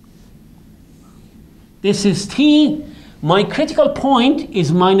 this is t. My critical point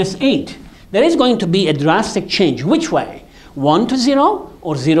is minus 8. There is going to be a drastic change. Which way? 1 to 0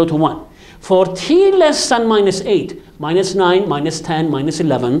 or 0 to 1? For t less than minus 8, minus 9, minus 10, minus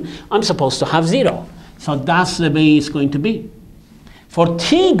 11, I'm supposed to have 0. So that's the way it's going to be. For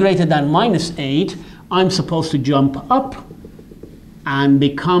t greater than minus 8, I'm supposed to jump up and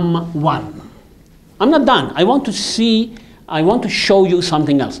become 1. I'm not done. I want to show you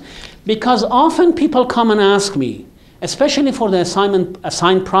something else. Because often people come and ask me, especially for the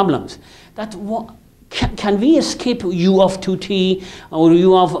assigned problems, that can we escape u of 2t or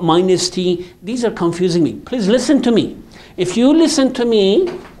u of minus t? These are confusing me. Please listen to me. If you listen to me,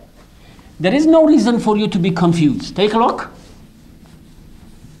 there is no reason for you to be confused. Take a look.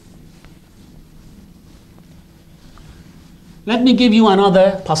 Let me give you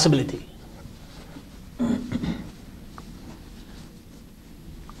another possibility.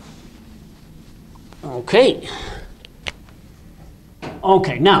 Okay.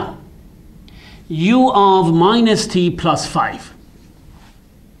 Okay, now, u of minus t plus 5.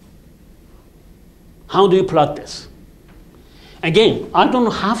 How do you plot this? Again, I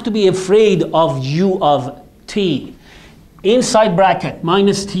don't have to be afraid of u of t. Inside bracket,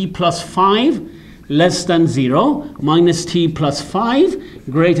 minus t plus 5 less than 0, minus t plus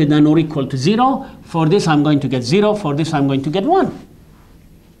 5 greater than or equal to 0. For this, I'm going to get 0. For this, I'm going to get 1.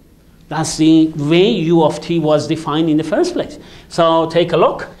 That's the way u of t was defined in the first place. So take a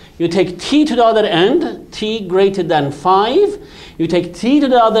look. You take t to the other end, t greater than 5. You take t to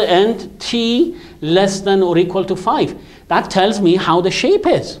the other end, t less than or equal to 5. That tells me how the shape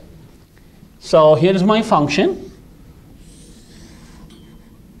is. So here's my function.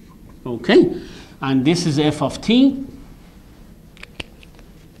 Okay, and this is f of t.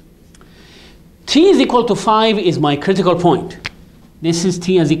 T is equal to 5 is my critical point. This is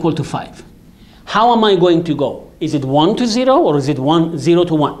t is equal to 5. How am I going to go? Is it 1 to 0 or is it 0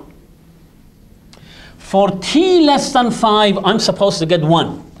 to 1? For t less than 5, I'm supposed to get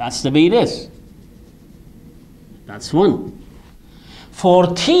 1. That's the way it is. That's 1. For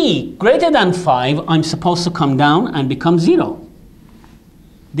t greater than 5, I'm supposed to come down and become 0.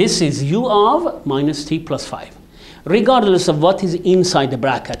 This is u of minus t plus 5. Regardless of what is inside the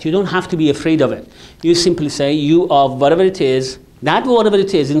bracket, you don't have to be afraid of it. You simply say u of whatever it is, that whatever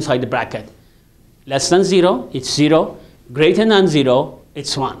it is inside the bracket. Less than 0, it's 0. Greater than 0,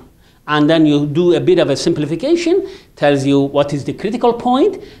 it's 1. And then you do a bit of a simplification, tells you what is the critical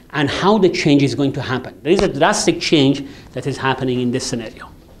point and how the change is going to happen. There is a drastic change that is happening in this scenario.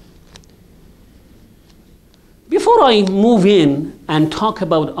 Before I move in and talk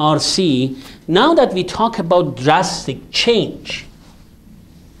about RC, now that we talk about drastic change,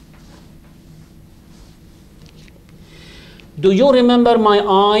 do you remember my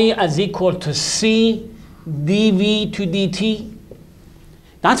I as equal to C dV to dt?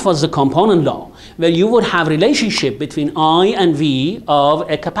 That was the component law, where you would have relationship between I and V of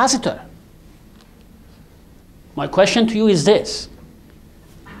a capacitor. My question to you is this.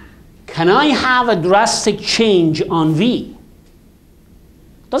 Can I have a drastic change on V?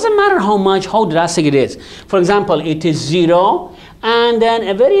 Doesn't matter how much, how drastic it is. For example, it is 0, and then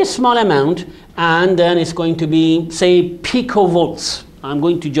a very small amount, and then it's going to be, say, picovolts. I'm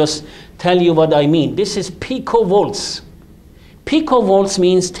going to just tell you what I mean. This is picovolts. Picovolts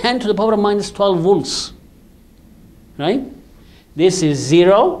means 10 to the power of minus 12 volts, right? This is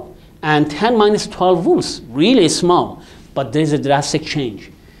 0 and 10 minus 12 volts, really small, but there's a drastic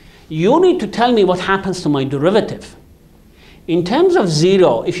change. You need to tell me what happens to my derivative. In terms of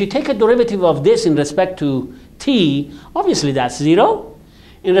 0, if you take a derivative of this in respect to t, obviously that's 0.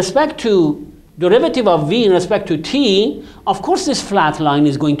 In respect to derivative of v in respect to t, of course this flat line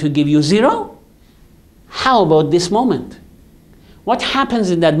is going to give you 0. How about this moment? What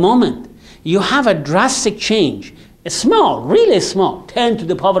happens in that moment? You have a drastic change, a small, really small, 10 to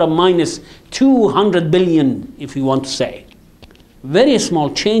the power of minus 200 billion, if you want to say. Very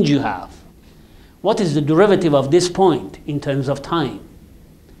small change you have. What is the derivative of this point in terms of time?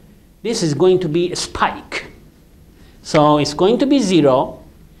 This is going to be a spike. So it's going to be 0,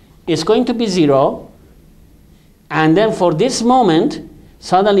 it's going to be 0, and then for this moment,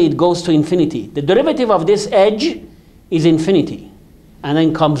 suddenly it goes to infinity. The derivative of this edge is infinity, and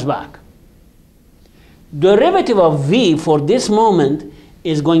then comes back. Derivative of v for this moment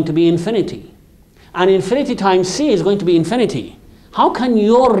is going to be infinity. And infinity times c is going to be infinity. How can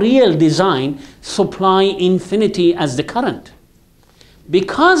your real design supply infinity as the current?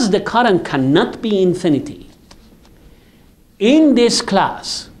 Because the current cannot be infinity. In this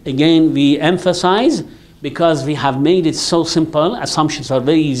class, again, we emphasize, because we have made it so simple, assumptions are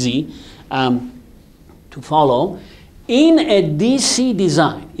very easy to follow. In a DC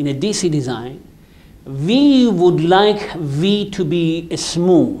design, we would like V to be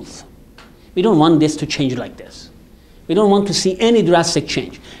smooth. We don't want this to change like this. We don't want to see any drastic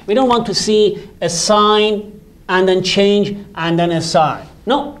change. We don't want to see a sign and then change and then a sign.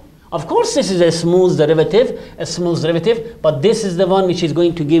 No. Of course this is a smooth derivative, but this is the one which is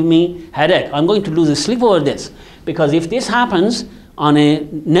going to give me headache. I'm going to lose sleep over this, because if this happens on a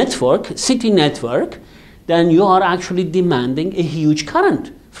network, city network, then you are actually demanding a huge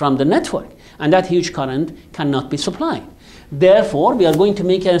current from the network, and that huge current cannot be supplied. Therefore, we are going to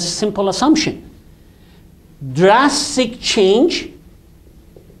make a simple assumption. Drastic change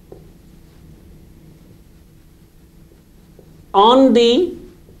on the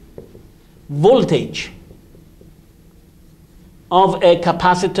voltage of a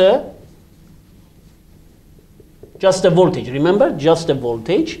capacitor, just the voltage, remember, just the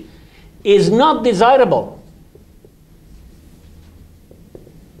voltage, is not desirable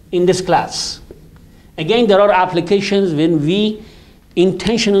in this class. Again, there are applications when we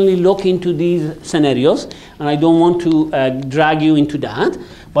intentionally look into these scenarios, and I don't want to drag you into that,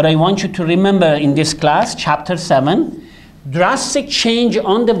 but I want you to remember in this class, chapter 7, drastic change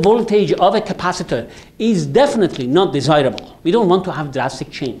on the voltage of a capacitor is definitely not desirable. We don't want to have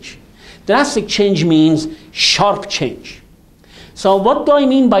drastic change. Drastic change means sharp change. So what do I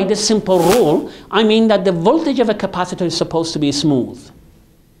mean by this simple rule? I mean that the voltage of a capacitor is supposed to be smooth.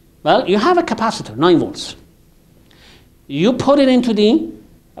 Well, you have a capacitor, 9 volts. You put it into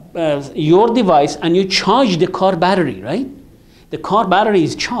your device and you charge the car battery, right? The car battery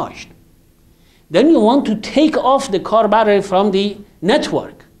is charged. Then you want to take off the car battery from the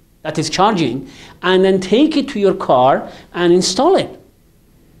network that is charging and then take it to your car and install it.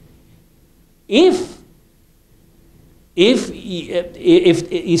 If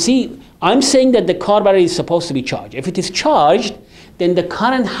you see, I'm saying that the car battery is supposed to be charged. If it is charged, then the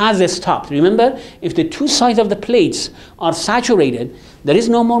current has stopped. Remember, if the two sides of the plates are saturated, there is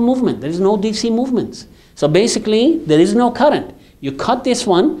no more movement. There is no DC movements. So basically, there is no current. You cut this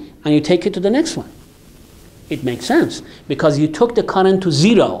one and you take it to the next one. It makes sense because you took the current to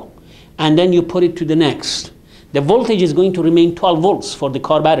 0 and then you put it to the next. The voltage is going to remain 12 volts for the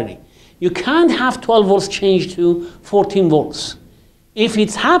car battery. You can't have 12 volts change to 14 volts. If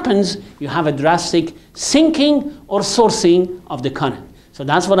it happens, you have a drastic sinking or sourcing of the current. So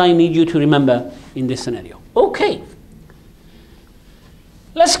that's what I need you to remember in this scenario. Okay.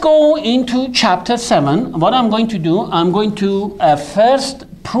 Let's go into chapter 7. What I'm going to do, I'm going to first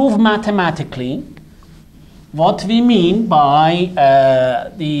prove mathematically what we mean by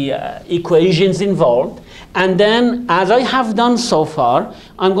the equations involved. And then, as I have done so far,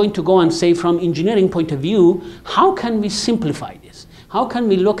 I'm going to go and say from engineering point of view, how can we simplify this? How can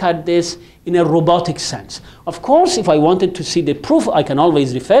we look at this in a robotic sense? Of course, if I wanted to see the proof, I can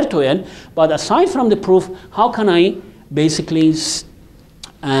always refer to it. But aside from the proof, how can I basically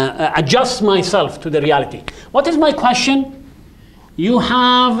adjust myself to the reality? What is my question? You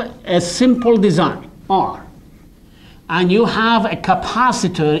have a simple design, R, and you have a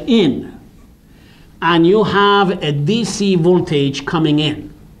capacitor in, and you have a DC voltage coming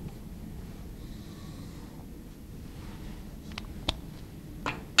in.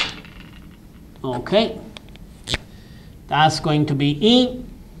 Okay, that's going to be E,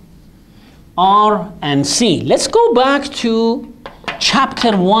 R, and C. Let's go back to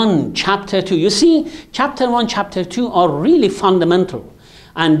chapter 1, chapter 2. You see, chapter 1, chapter 2 are really fundamental,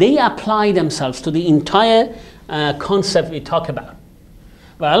 and they apply themselves to the entire concept we talk about.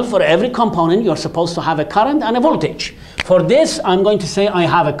 Well, for every component, you're supposed to have a current and a voltage. For this, I'm going to say I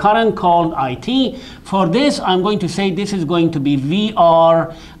have a current called IT. For this, I'm going to say this is going to be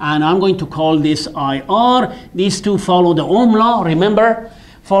VR, and I'm going to call this IR. These two follow the Ohm law, remember?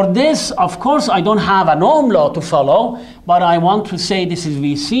 For this, of course, I don't have an Ohm law to follow, but I want to say this is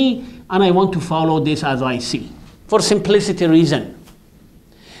VC, and I want to follow this as IC, for simplicity reason.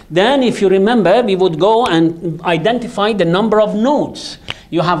 Then, if you remember, we would go and identify the number of nodes.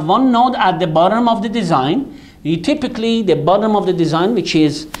 You have one node at the bottom of the design. Typically, the bottom of the design, which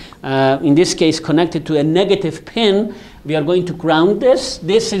is, in this case, connected to a negative pin, we are going to ground this.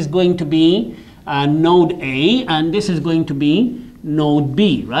 This is going to be node A, and this is going to be node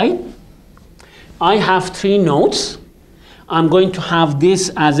B, right? I have 3 nodes. I'm going to have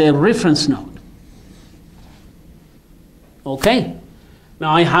this as a reference node. Okay.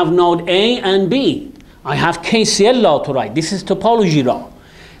 Now I have node A and B. I have KCL law to write. This is topology law.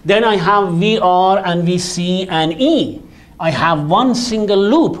 Then I have VR and VC and E. I have one single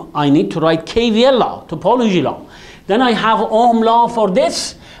loop. I need to write KVL law, topology law. Then I have Ohm law for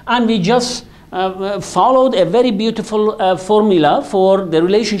this, and we just followed a very beautiful formula for the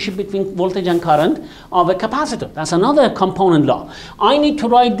relationship between voltage and current of a capacitor. That's another component law. I need to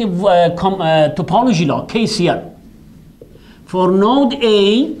write the topology law, KCL. For node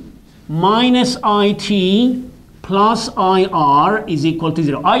A, minus IT plus IR is equal to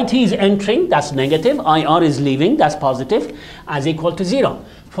 0. IT is entering, that's negative. IR is leaving, that's positive, as equal to 0.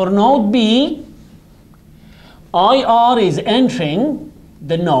 For node B, IR is entering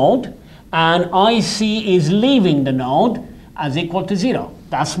the node, and IC is leaving the node, as equal to 0.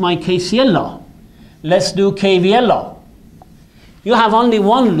 That's my KCL law. Let's do KVL law. You have only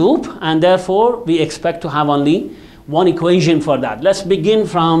one loop, and therefore we expect to have only one equation for that. Let's begin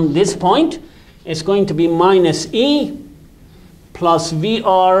from this point. It's going to be minus E plus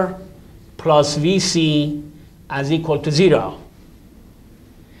VR plus VC as equal to 0.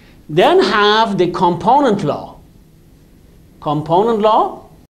 Then have the component law. Component law.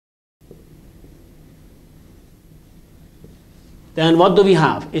 Then what do we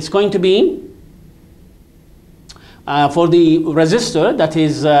have? It's going to be for the resistor, that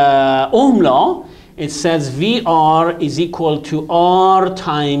is Ohm law. It says VR is equal to R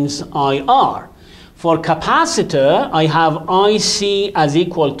times IR. For capacitor, I have IC as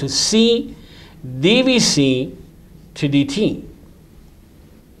equal to C dVC to dt.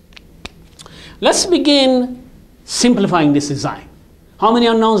 Let's begin simplifying this design. How many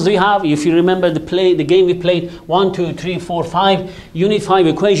unknowns do you have? If you remember the game we played, 1, 2, 3, 4, 5, you need 5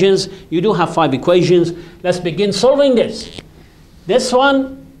 equations. You do have 5 equations. Let's begin solving this. This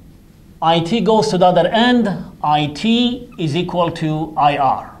one, IT goes to the other end. IT is equal to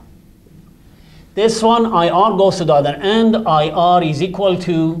IR. This one, IR goes to the other end. IR is equal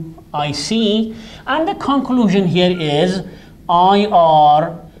to IC. And the conclusion here is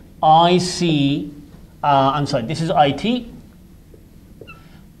IR, IC, I'm sorry, this is IT.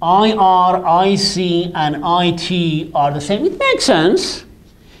 IR, IC, and IT are the same. It makes sense.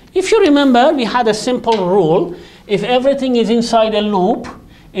 If you remember, we had a simple rule. If everything is inside a loop,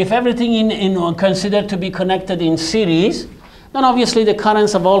 if everything in considered to be connected in series, then obviously the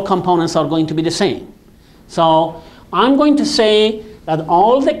currents of all components are going to be the same. So I'm going to say that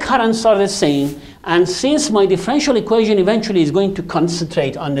all the currents are the same, and since my differential equation eventually is going to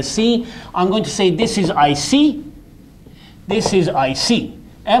concentrate on the C, I'm going to say this is IC, this is IC.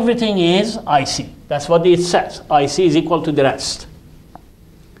 Everything is IC. That's what it says. IC is equal to the rest.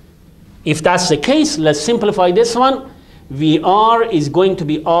 If that's the case, let's simplify this one. VR is going to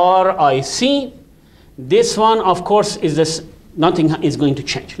be RIC. This one, of course, is this. Nothing is going to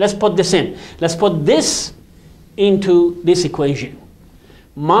change. Let's put this in. Let's put this into this equation.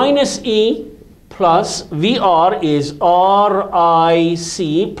 Minus E plus VR is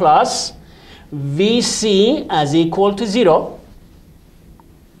RIC plus VC as equal to 0.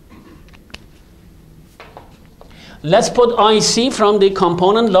 Let's put IC from the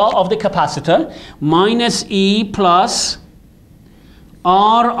component law of the capacitor. Minus E plus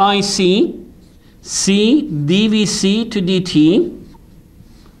RIC C dVc to dt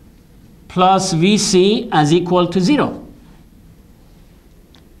plus Vc as equal to 0.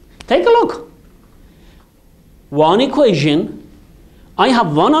 Take a look. One equation, I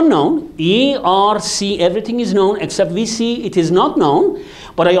have one unknown, E, R, C, everything is known except Vc, it is not known,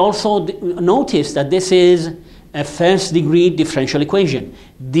 but I also notice that this is a first degree differential equation.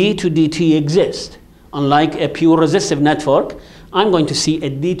 D to dt exists. Unlike a pure resistive network, I'm going to see a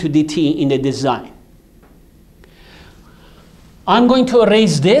D to dt in the design. I'm going to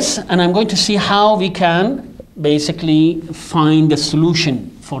erase this, and I'm going to see how we can basically find the solution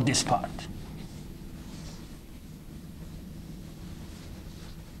for this part.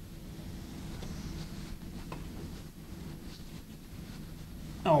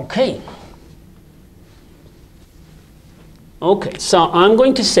 Okay. Okay, so I'm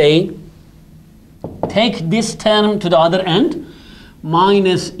going to say, take this term to the other end,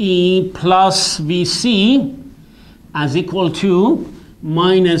 minus E plus Vc as equal to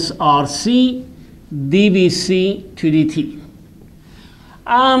minus RC dVc to dt.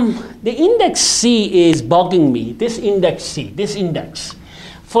 The index C is bugging me, this index C, this index.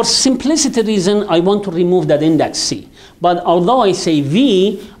 For simplicity reason, I want to remove that index C. But although I say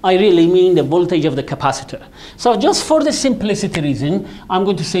V, I really mean the voltage of the capacitor. So just for the simplicity reason, I'm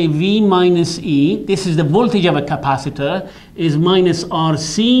going to say V minus E, this is the voltage of a capacitor, is minus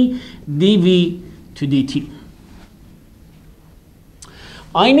RC dV to dt.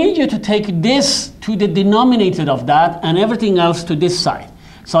 I need you to take this to the denominator of that and everything else to this side.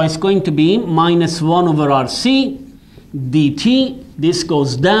 So it's going to be minus 1 over RC dt. This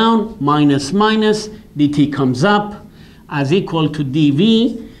goes down, minus minus, dt comes up, as equal to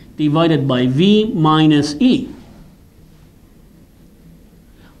dV divided by V minus E.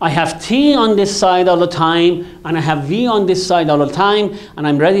 I have T on this side all the time, and I have V on this side all the time, and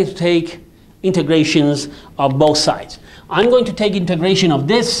I'm ready to take integrations of both sides. I'm going to take integration of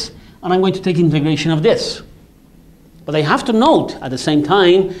this, and I'm going to take integration of this. But I have to note at the same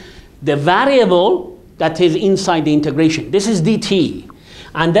time the variable that is inside the integration. This is dt.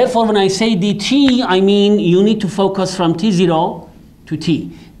 And therefore, when I say dt, I mean you need to focus from t0 to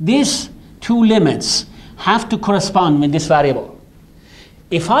t. These two limits have to correspond with this variable.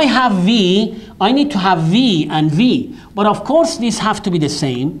 If I have v, I need to have v and v. But of course, these have to be the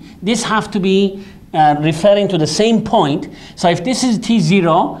same. These have to be referring to the same point. So if this is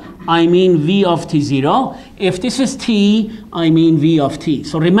t0, I mean v of t0. If this is t, I mean v of t.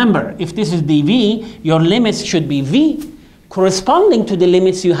 So remember, if this is dv, your limits should be v, corresponding to the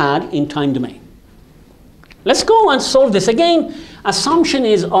limits you had in time domain. Let's go and solve this again. Assumption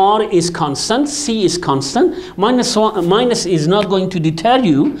is R is constant, C is constant. Minus is not going to deter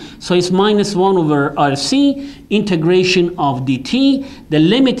you, so it's minus 1 over RC, integration of dt. The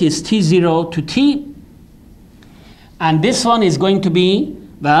limit is t0 to t. And this one is going to be,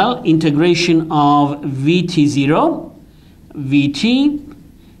 well, integration of vt0, vt,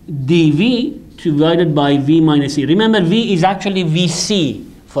 dv, divided by V minus E. Remember, V is actually Vc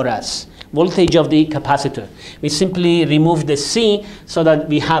for us, voltage of the capacitor. We simply remove the C so that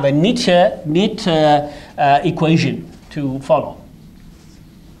we have a neat equation to follow.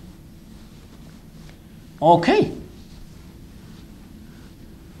 Okay.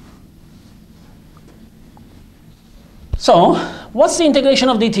 So What's the integration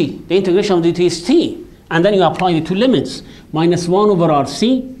of dt? The integration of dt is t. And then you apply the two limits. Minus 1 over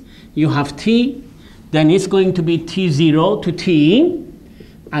rc. You have t. Then it's going to be t0 to t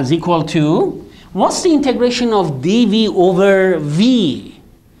as equal to, what's the integration of dv over v?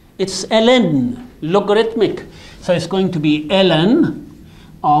 It's ln, logarithmic. So it's going to be ln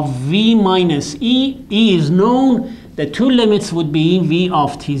of v minus e. E is known. The two limits would be v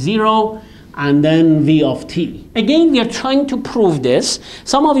of t0 and then v of t. Again, we are trying to prove this.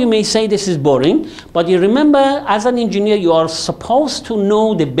 Some of you may say this is boring, but you remember, as an engineer, you are supposed to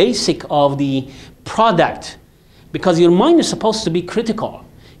know the basic of the product, because your mind is supposed to be critical.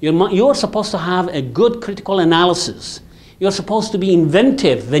 You're supposed to have a good critical analysis. You're supposed to be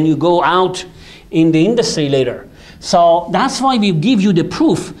inventive when you go out in the industry later. So that's why we give you the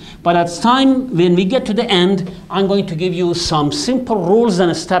proof. But at the time, when we get to the end, I'm going to give you some simple rules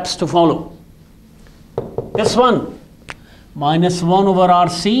and steps to follow. This one, minus 1 over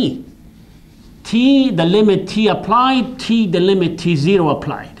rc. T, the limit t applied, t, the limit t0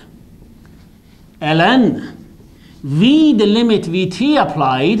 applied. ln, v, the limit vt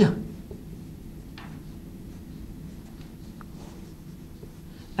applied,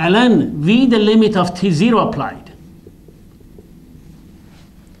 ln, v, the limit of t0 applied.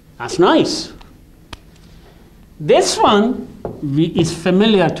 That's nice. This one is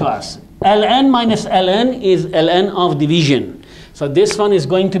familiar to us. ln minus ln is ln of division. So this one is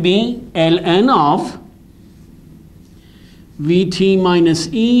going to be ln of Vt minus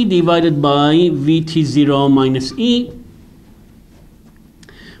E divided by Vt0 minus E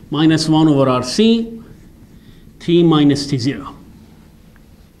minus 1 over Rc T minus T0.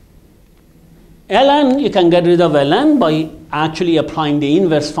 Ln, you can get rid of ln by actually applying the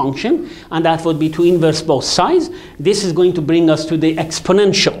inverse function, and that would be to inverse both sides. This is going to bring us to the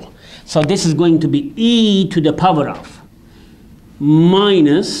exponential. So this is going to be e to the power of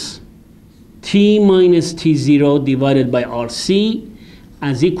minus t minus t0 divided by rc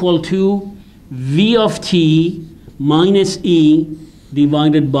as equal to v of t minus e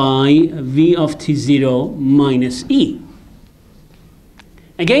divided by v of t0 minus e.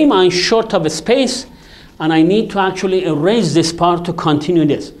 Again, I'm short of a space, and I need to actually erase this part to continue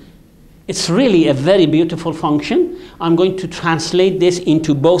this. It's really a very beautiful function. I'm going to translate this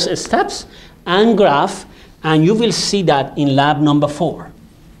into both steps and graph, and you will see that in lab number 4.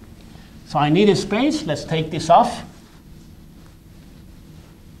 So I need a space. Let's take this off.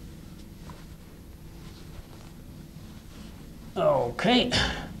 Okay.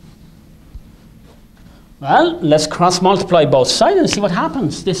 Well, let's cross multiply both sides and see what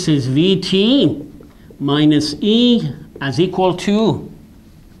happens. This is Vt minus E as equal to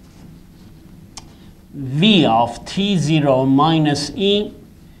V of T0 minus E,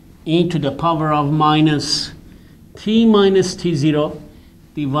 e to the power of minus T minus T0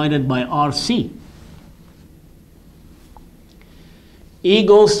 divided by Rc. E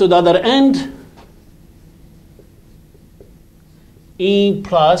goes to the other end. E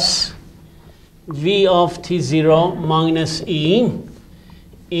plus V of T0 minus E,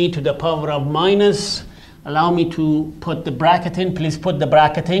 e to the power of minus. Allow me to put the bracket in. Please put the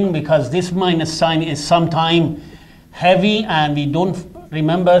bracket in, because this minus sign is sometime heavy and we don't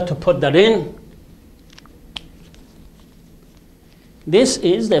remember to put that in. This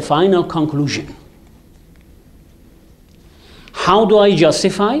is the final conclusion. How do I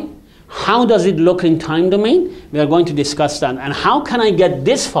justify? How does it look in time domain? We are going to discuss that. And how can I get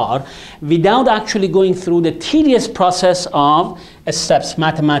this far without actually going through the tedious process of steps,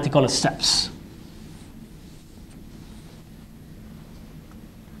 mathematical steps?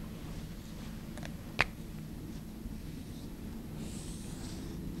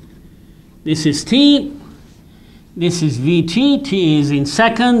 This is T. This is Vt. T is in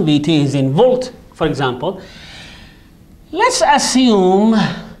second. Vt is in volt, for example. Let's assume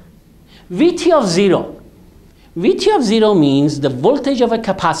Vt of 0. Vt of 0 means the voltage of a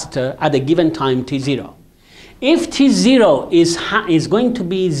capacitor at a given time t0. If t0 is going to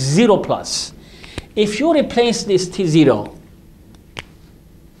be 0 plus, if you replace this t0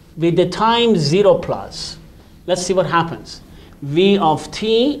 with the time 0 plus, let's see what happens. V of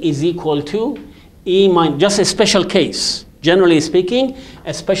t is equal to E minus, just a special case. Generally speaking,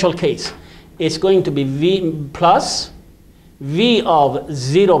 a special case. It's going to be V plus V of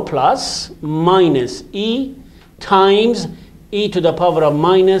 0 plus minus E times e to the power of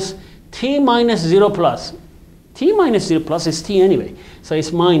minus t minus 0 plus. T minus 0 plus is t anyway. So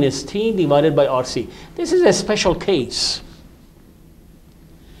it's minus t divided by Rc. This is a special case.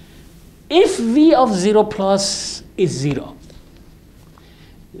 If V of 0 plus is 0,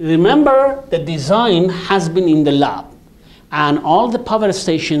 remember the design has been in the lab. and all the power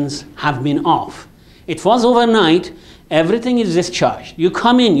stations have been off. It was overnight, everything is discharged. You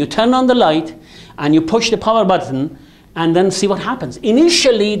come in, you turn on the light, and you push the power button, and then see what happens.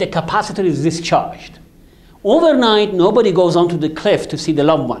 Initially, the capacitor is discharged. Overnight, nobody goes onto the cliff to see the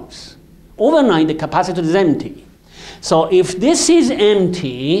loved ones. Overnight, the capacitor is empty. So if this is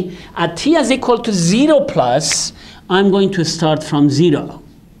empty, at t is equal to 0 plus, I'm going to start from 0.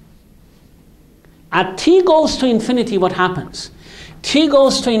 At t goes to infinity, what happens? T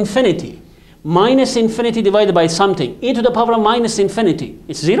goes to infinity. Minus infinity divided by something. E to the power of minus infinity.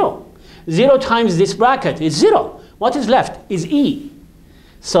 It's 0. 0 times this bracket is 0. What is left is E.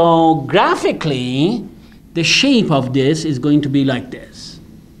 So graphically, the shape of this is going to be like this.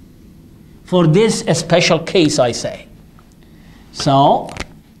 For this a special case, I say. So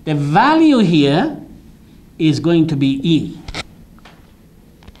the value here is going to be E.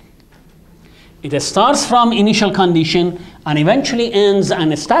 It starts from initial condition and eventually ends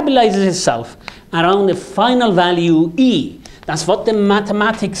and stabilizes itself around the final value E. That's what the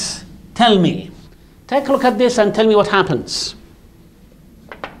mathematics tell me. Take a look at this and tell me what happens.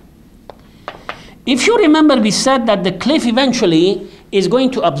 If you remember, we said that the cliff eventually is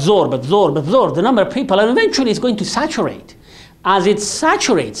going to absorb the number of people, and eventually it's going to saturate. As it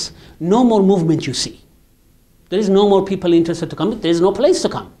saturates, no more movement you see. There is no more people interested to come. There is no place to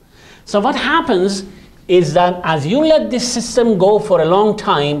come. So what happens is that as you let this system go for a long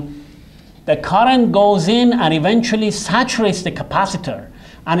time, the current goes in and eventually saturates the capacitor,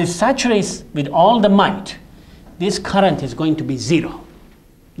 and it saturates with all the might. This current is going to be 0.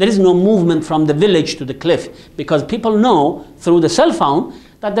 There is no movement from the village to the cliff, because people know through the cell phone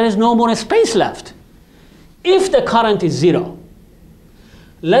that there is no more space left. If the current is 0,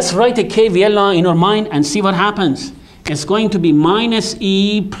 let's write a KVL law in our mind and see what happens. It's going to be minus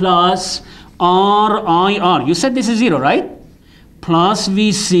E plus RIR. You said this is 0, right? Plus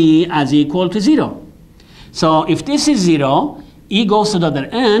VC as equal to 0. So if this is 0, E goes to the other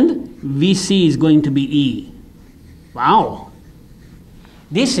end, VC is going to be E. Wow.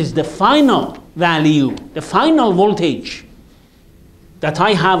 This is the final value, the final voltage that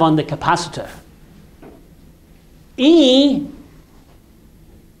I have on the capacitor. E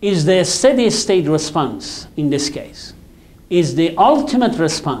is the steady state response in this case, is the ultimate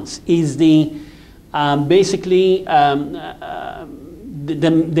response, is the basically the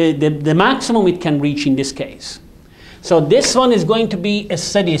maximum it can reach in this case. So this one is going to be a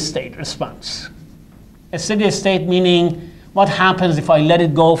steady state response. A steady state meaning what happens if I let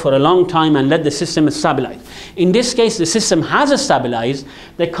it go for a long time and let the system stabilize. In this case, the system has stabilized,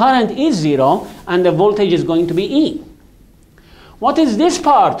 the current is 0, and the voltage is going to be E. What is this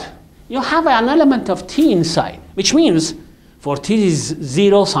part? You have an element of t inside, which means for t is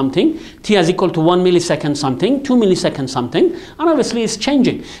 0 something, t is equal to 1 millisecond something, 2 milliseconds something, and obviously it's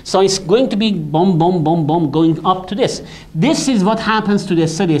changing. So it's going to be boom, boom, boom, boom, going up to this. This is what happens to the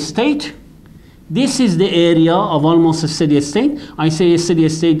steady state. This is the area of almost a steady state. I say a steady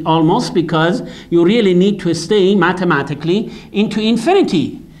state almost because you really need to stay mathematically into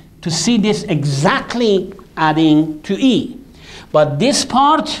infinity to see this exactly adding to E. But this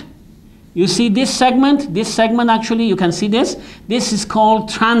part, you see this segment actually, you can see this. This is called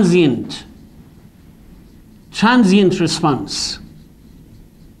transient response.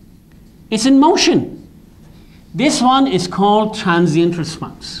 It's in motion. This one is called transient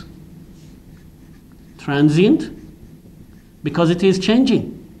response. Transient because it is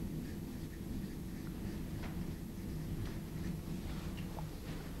changing.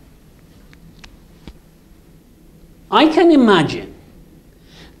 I can imagine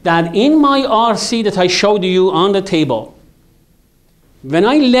that in my RC that I showed you on the table, when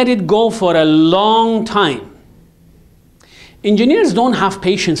I let it go for a long time, engineers don't have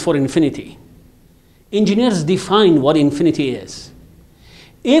patience for infinity. Engineers define what infinity is.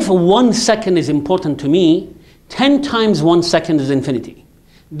 If 1 second is important to me, 10 times 1 second is infinity.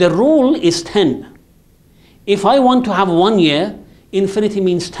 The rule is 10. If I want to have 1 year, infinity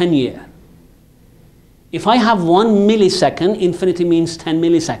means 10 years. If I have 1 millisecond, infinity means 10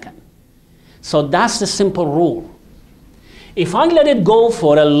 milliseconds. So that's the simple rule. If I let it go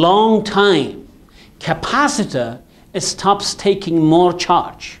for a long time, capacitor stops taking more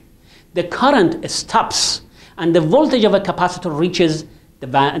charge. The current stops, and the voltage of a capacitor reaches the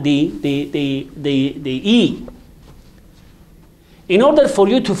E. In order for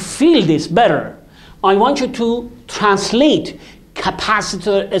you to feel this better, I want you to translate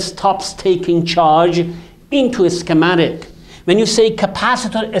capacitor stops taking charge into a schematic. When you say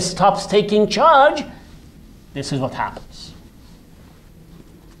capacitor stops taking charge, this is what happens.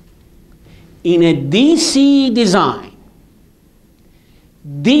 In a DC design,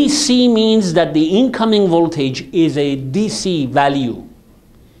 DC means that the incoming voltage is a DC value,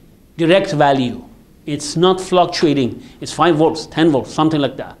 direct value. It's not fluctuating. It's 5 volts, 10 volts, something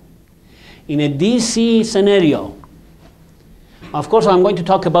like that. In a DC scenario, of course, I'm going to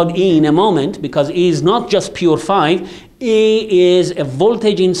talk about E in a moment, because E is not just pure 5. E is a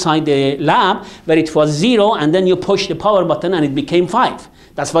voltage inside the lab where it was 0, and then you push the power button and it became 5.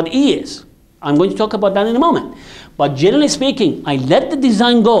 That's what E is. I'm going to talk about that in a moment. But generally speaking, I let the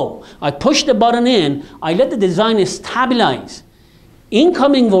design go. I push the button in. I let the design stabilize.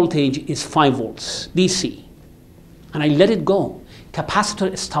 Incoming voltage is 5 volts, DC. And I let it go.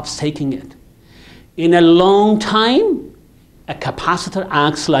 Capacitor stops taking it. In a long time, a capacitor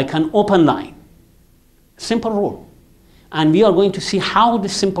acts like an open line. Simple rule. And we are going to see how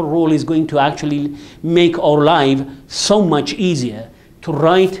this simple rule is going to actually make our life so much easier to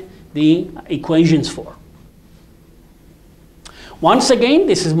write the equations for. Once again,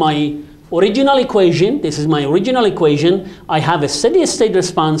 this is my original equation. This is my original equation. I have a steady state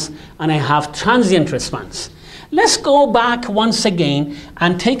response and I have transient response. Let's go back once again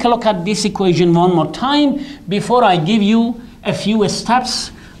and take a look at this equation one more time before I give you a few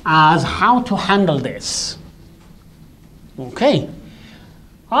steps as how to handle this. Okay.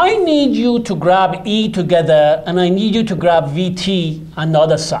 I need you to grab E together, and I need you to grab VT on the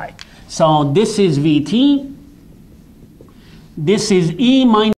other side. So this is VT. This is E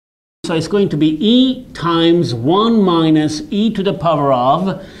minus, so it's going to be E times 1 minus E to the power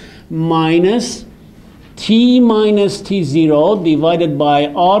of minus T minus T0 divided by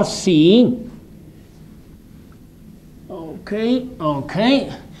RC.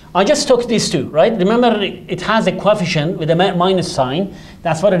 Okay. I just took these two, right? Remember, it has a coefficient with a minus sign.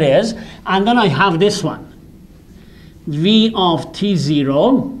 That's what it is. And then I have this one. V of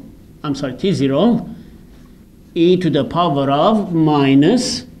T0, T0, E to the power of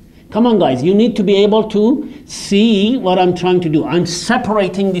minus. Come on, guys. You need to be able to see what I'm trying to do. I'm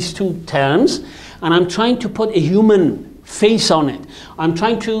separating these two terms, and I'm trying to put a human face on it. I'm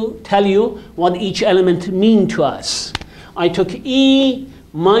trying to tell you what each element means to us. I took E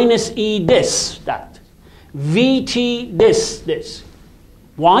minus E this, that. VT this.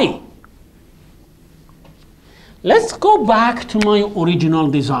 Why? Let's go back to my original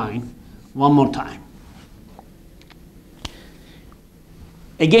design one more time.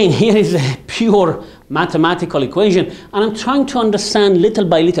 Again, here is a pure mathematical equation, and I'm trying to understand little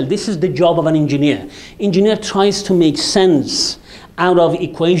by little. This is the job of an engineer. Engineer tries to make sense out of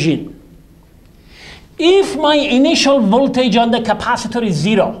equation. If my initial voltage on the capacitor is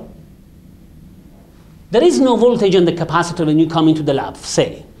 0, there is no voltage on the capacitor when you come into the lab,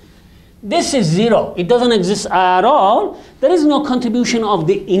 say. This is 0. It doesn't exist at all. There is no contribution of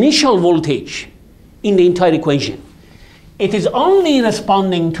the initial voltage in the entire equation. It is only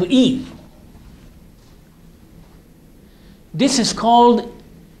responding to E. This is called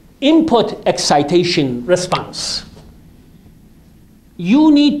input excitation response.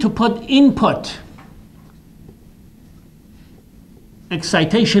 You need to put input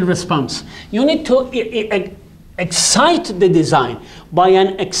excitation response. You need to excite the design by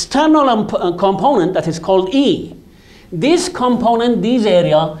an external component that is called E. This component, this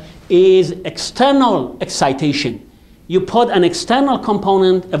area, is external excitation. You put an external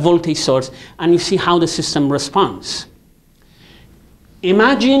component, a voltage source, and you see how the system responds.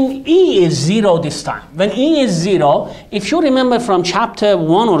 Imagine E is 0 this time. When E is 0, if you remember from chapter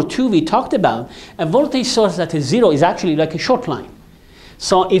 1 or 2 we talked about, a voltage source that is 0 is actually like a short line.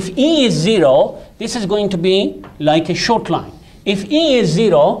 So if E is 0, this is going to be like a short line. If E is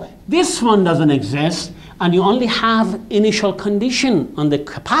 0, this one doesn't exist, and you only have initial condition on the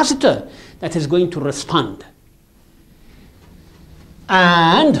capacitor that is going to respond.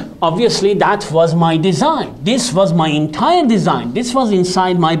 And obviously that was my design. This was my entire design. This was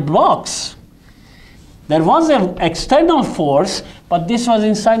inside my box. There was an external force, but this was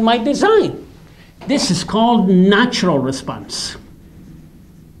inside my design. This is called natural response.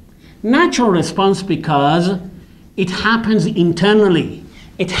 Natural response because it happens internally.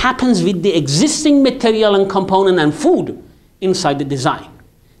 It happens with the existing material and component and food inside the design.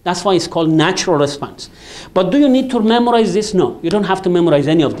 That's why it's called natural response. But do you need to memorize this? No, you don't have to memorize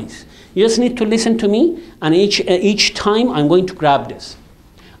any of these. You just need to listen to me, and each time I'm going to grab this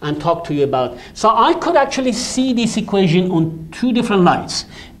and talk to you about. So I could actually see this equation on two different lines.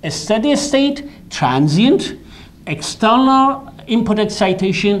 A steady state, transient, external input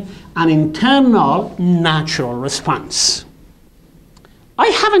excitation, and internal natural response. I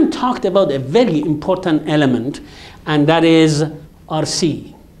haven't talked about a very important element, and that is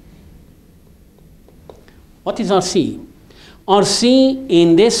RC. What is RC? RC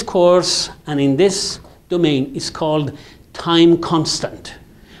in this course and in this domain is called time constant.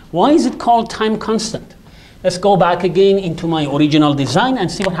 Why is it called time constant? Let's go back again into my original design and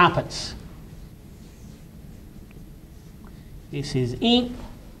see what happens. This is E.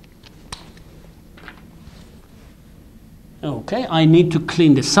 Okay, I need to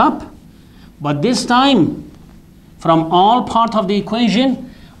clean this up, but this time, from all part of the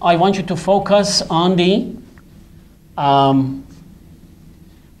equation, I want you to focus on the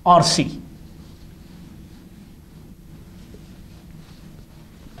RC.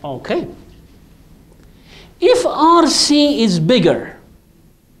 Okay. If RC is bigger,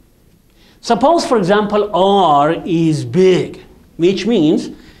 suppose, for example, R is big, which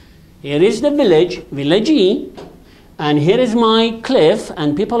means here is the village E, and here is my cliff,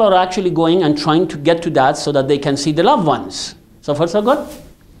 and people are actually going and trying to get to that so that they can see the loved ones. So far, so good?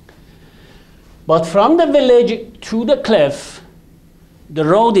 But from the village to the cliff, the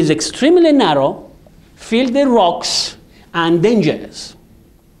road is extremely narrow, filled with rocks, and dangerous.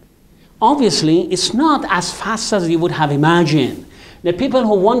 Obviously, it's not as fast as you would have imagined. The people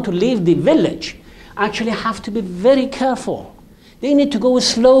who want to leave the village actually have to be very careful. They need to go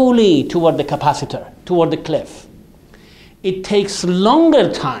slowly toward the capacitor, toward the cliff. It takes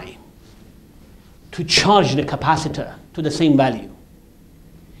longer time to charge the capacitor to the same value.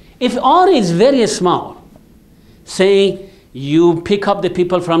 If R is very small, say you pick up the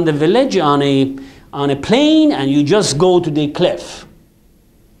people from the village on a plane and you just go to the cliff,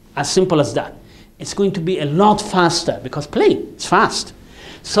 as simple as that. It's going to be a lot faster because plane, it's fast.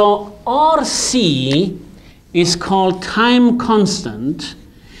 So RC is called time constant,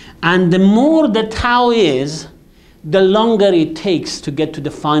 and the more the tau is, the longer it takes to get to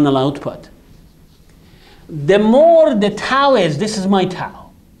the final output. The more the tau is, this is my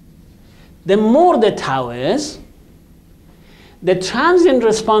tau. The more the tau is, the transient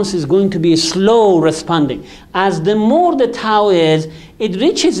response is going to be slow responding. As the more the tau is, it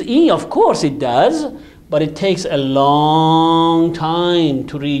reaches E, of course it does, but it takes a long time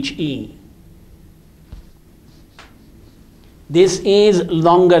to reach E. This is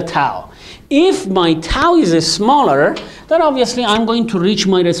longer tau. If my tau is smaller, then obviously I'm going to reach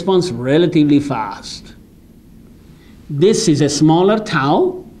my response relatively fast. This is a smaller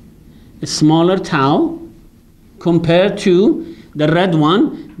tau compared to the red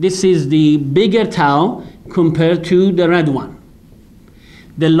one. This is the bigger tau compared to the red one.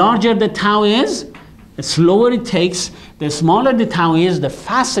 The larger the tau is, the slower it takes. The smaller the tau is, the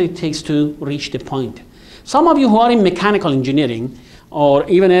faster it takes to reach the point. Some of you who are in mechanical engineering or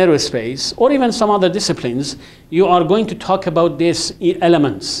even aerospace or even some other disciplines, you are going to talk about these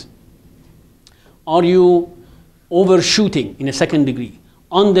elements. Are you overshooting in a second degree?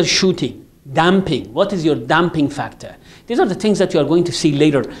 Undershooting? Damping? What is your damping factor? These are the things that you are going to see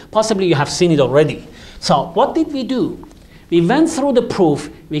later. Possibly you have seen it already. So what did we do? We went through the proof,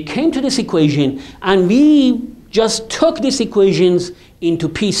 we came to this equation, and we just took these equations into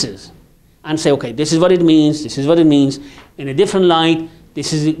pieces and say, okay, this is what it means, this is what it means. In a different light,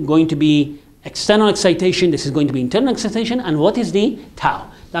 this is going to be external excitation, this is going to be internal excitation, and what is the tau?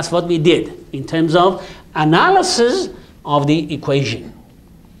 That's what we did in terms of analysis of the equation.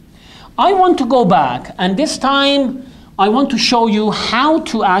 I want to go back, and this time I want to show you how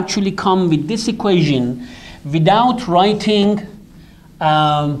to actually come with this equation without writing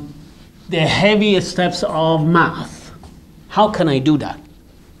the heavy steps of math. How can I do that?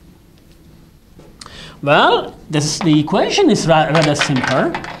 Well, the equation is rather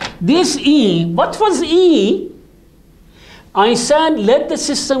simple. This E, what was E? I said let the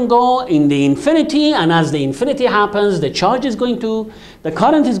system go in the infinity, and as the infinity happens, the current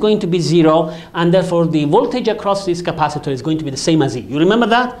is going to be 0, and therefore the voltage across this capacitor is going to be the same as E. You remember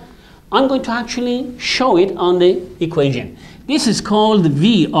that? I'm going to actually show it on the equation. This is called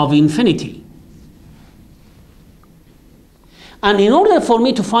V of infinity. And in order for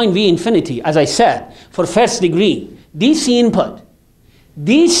me to find V infinity, as I said, for first degree, DC input,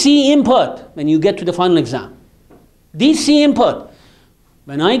 when you get to the final exam, DC input,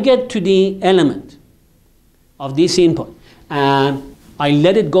 when I get to the element of DC input, and I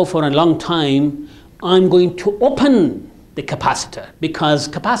let it go for a long time, I'm going to open the capacitor, because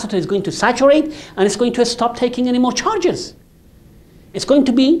capacitor is going to saturate and it's going to stop taking any more charges. It's going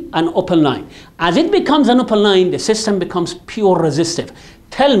to be an open line. As it becomes an open line, the system becomes pure resistive.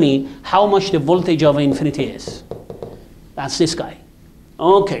 Tell me how much the voltage of infinity is. That's this guy.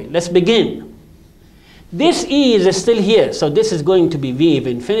 Okay, let's begin. This E is still here, so this is going to be V of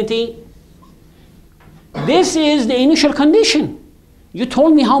infinity. This is the initial condition. You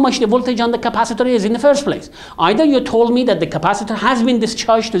told me how much the voltage on the capacitor is in the first place. Either you told me that the capacitor has been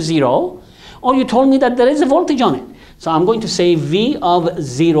discharged to 0, or you told me that there is a voltage on it. So I'm going to say V of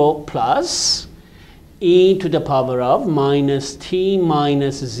 0 plus e to the power of minus t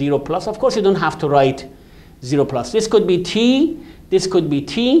minus 0 plus. Of course, you don't have to write 0 plus. This could be t, this could be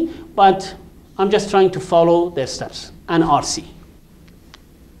t, but I'm just trying to follow the steps, and RC.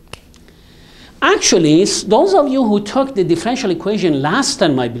 Actually, those of you who took the differential equation last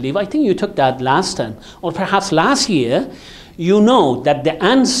term, I believe, I think you took that last term, or perhaps last year, you know that the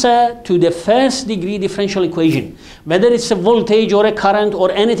answer to the first degree differential equation, whether it's a voltage or a current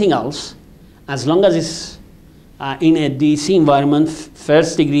or anything else, as long as it's in a DC environment,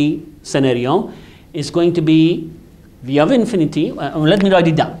 first degree scenario, is going to be V of infinity. Let me write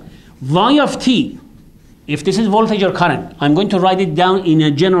it down. Y of t, if this is voltage or current, I'm going to write it down in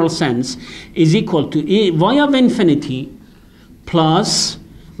a general sense, is equal to Y of infinity plus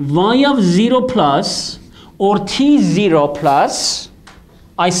Y of 0 plus or T0 plus,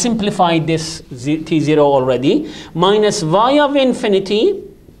 I simplified this T0 already, minus Y of infinity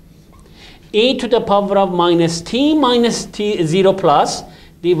e to the power of minus T0 plus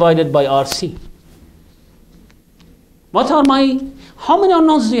divided by RC. How many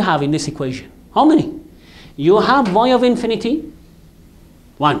unknowns do you have in this equation? How many? You have Y of infinity,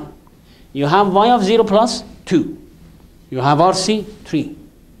 1. You have Y of 0 plus, 2. You have RC, 3.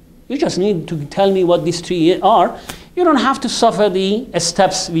 You just need to tell me what these 3 are. You don't have to suffer the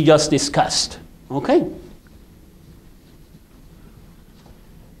steps we just discussed. Okay?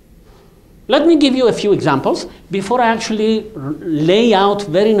 Let me give you a few examples before I actually lay out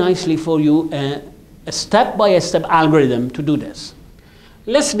very nicely for you a step-by-step algorithm to do this.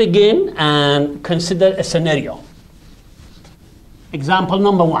 Let's begin and consider a scenario. Example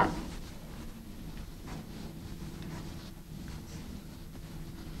number 1.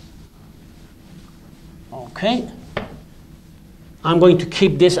 Okay. I'm going to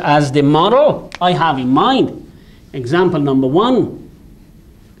keep this as the model I have in mind. Example number 1.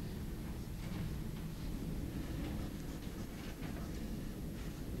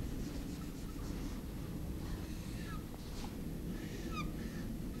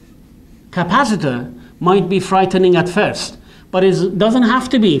 Capacitor might be frightening at first, but it doesn't have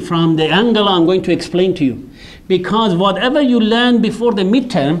to be from the angle I'm going to explain to you, because whatever you learn before the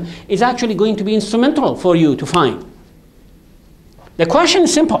midterm is actually going to be instrumental for you to find. The question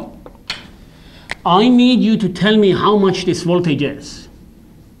is simple. I need you to tell me how much this voltage is,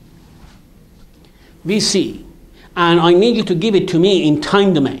 VC, and I need you to give it to me in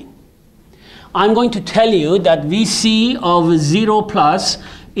time domain. I'm going to tell you that VC of 0 plus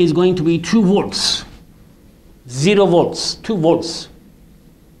is going to be 2 volts, 0 volts, 2 volts,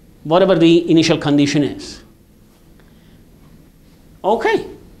 whatever the initial condition is. Okay,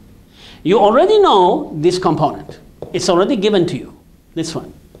 you already know this component. It's already given to you, this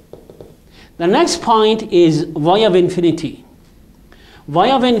one. The next point is Y of infinity.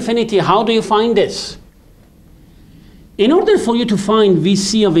 Y of infinity, how do you find this? In order for you to find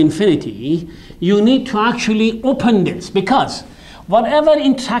VC of infinity, you need to actually open this, because whatever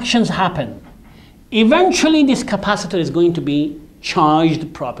interactions happen, eventually this capacitor is going to be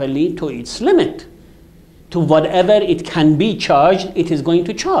charged properly to its limit. To whatever it can be charged, it is going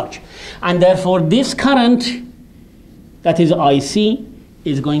to charge. And therefore, this current, that is IC,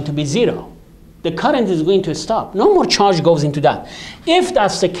 is going to be 0. The current is going to stop. No more charge goes into that. If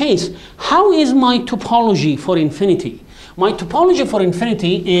that's the case, how is my topology for infinity? My topology for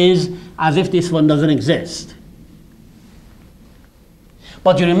infinity is as if this one doesn't exist.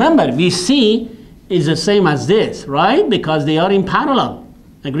 But you remember, VC is the same as this, right? Because they are in parallel.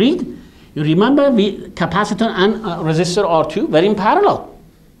 Agreed? You remember capacitor and resistor are 2, very in parallel.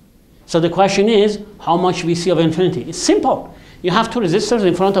 So the question is, how much VC of infinity? It's simple. You have 2 resistors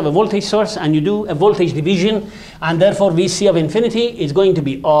in front of a voltage source, and you do a voltage division, and therefore VC of infinity is going to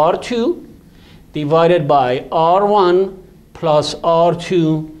be R2 divided by R1 plus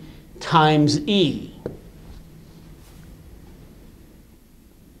R2 times E.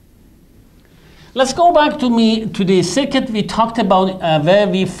 Let's go back to the circuit we talked about, where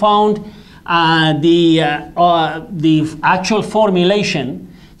we found the actual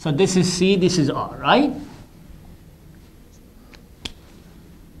formulation. So this is C, this is R, right?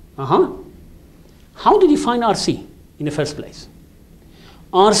 How did you find RC in the first place?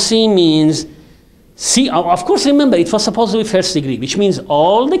 RC means C. Of course, remember, it was supposed to be first degree, which means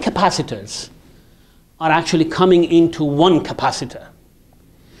all the capacitors are actually coming into one capacitor.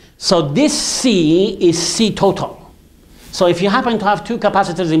 So this C is C total. So if you happen to have 2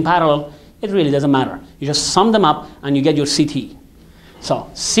 capacitors in parallel, it really doesn't matter. You just sum them up and you get your CT. So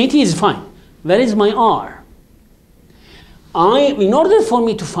CT is fine. Where is my R? In order for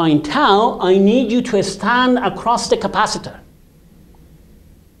me to find tau, I need you to stand across the capacitor.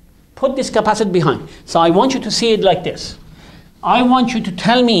 Put this capacitor behind. So I want you to see it like this. I want you to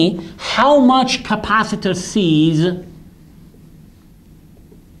tell me how much capacitor sees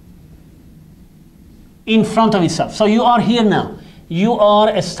in front of itself. So you are here now. You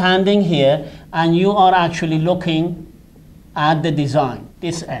are standing here and you are actually looking at the design,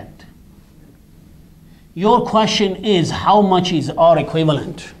 this end. Your question is, how much is R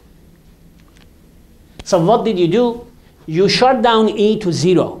equivalent? So what did you do? You shut down E to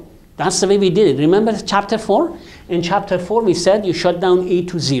 0. That's the way we did it. Remember chapter 4? In chapter 4 we said you shut down E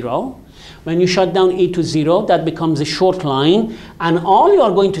to 0. When you shut down E to 0, that becomes a short line, and all you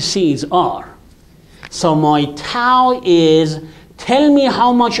are going to see is R. So my tau is, tell me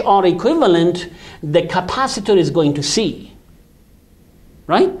how much R equivalent the capacitor is going to see.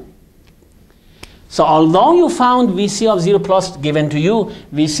 Right? So although you found VC of 0 plus given to you,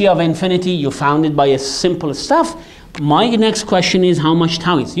 VC of infinity, you found it by a simple stuff. My next question is how much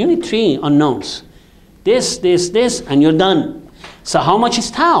tau is. You need 3 unknowns. This, and you're done. So how much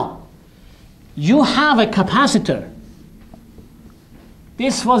is tau? You have a capacitor.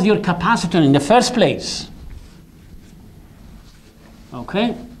 This was your capacitor in the first place.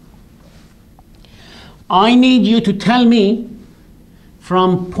 Okay? I need you to tell me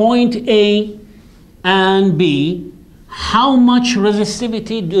from point A and B, how much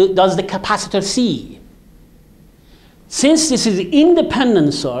resistivity does the capacitor see? Since this is an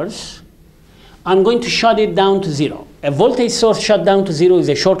independent source, I'm going to shut it down to 0. A voltage source shut down to 0 is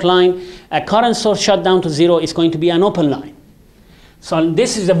a short line. A current source shut down to 0 is going to be an open line. So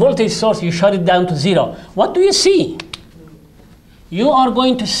this is a voltage source, you shut it down to 0. What do you see? You are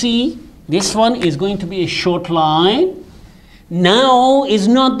going to see, this one is going to be a short line. Now is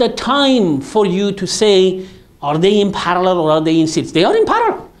not the time for you to say, are they in parallel or are they in series? They are in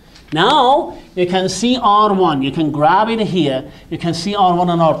parallel. Now you can see R1, you can grab it here, you can see R1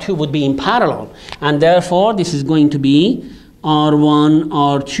 and R2 would be in parallel. And therefore this is going to be R1,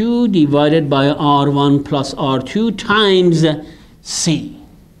 R2 divided by R1 plus R2 times C.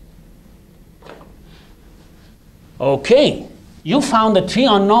 Okay, you found the 3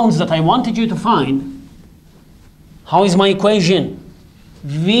 unknowns that I wanted you to find. How is my equation?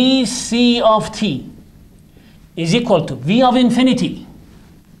 VC of t is equal to V of infinity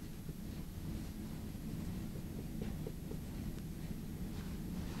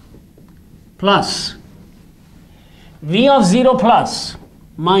plus V of 0 plus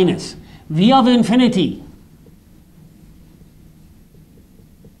minus V of infinity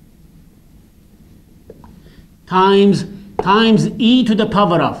times e to the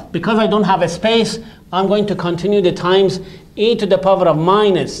power of, because I don't have a space, I'm going to continue the times e to the power of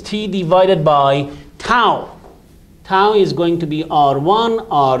minus t divided by tau. Tau is going to be R1,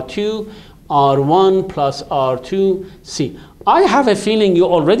 R2, R1 plus R2C. I have a feeling you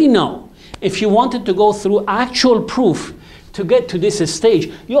already know. If you wanted to go through actual proof to get to this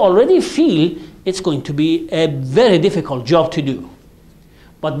stage, you already feel it's going to be a very difficult job to do.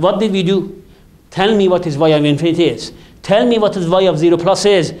 But what did we do? Tell me what is y of infinity is. Tell me what is y of 0 plus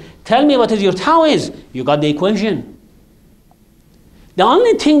is. Tell me what is your tau is. You got the equation. The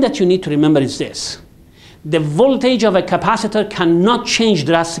only thing that you need to remember is this. The voltage of a capacitor cannot change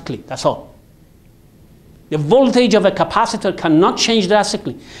drastically. That's all. The voltage of a capacitor cannot change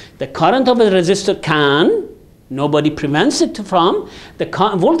drastically. The current of a resistor can. Nobody prevents it from. The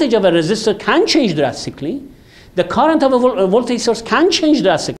voltage of a resistor can change drastically. The current of a voltage source can change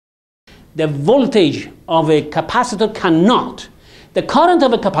drastically. The voltage of a capacitor cannot. The current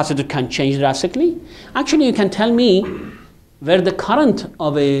of a capacitor can change drastically. Actually, you can tell me where the current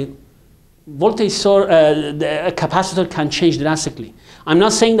of a voltage source, a capacitor can change drastically. I'm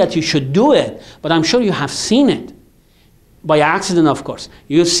not saying that you should do it, but I'm sure you have seen it. By accident, of course.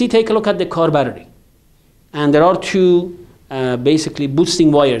 You see, take a look at the car battery. And there are 2 basically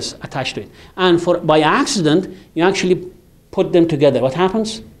boosting wires attached to it. And by accident, you actually put them together. What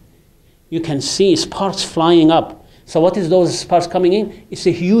happens? You can see sparks flying up. So what is those sparks coming in? It's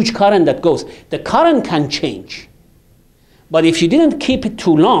a huge current that goes. The current can change. But if you didn't keep it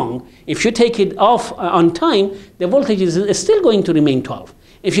too long, if you take it off on time, the voltage is still going to remain 12.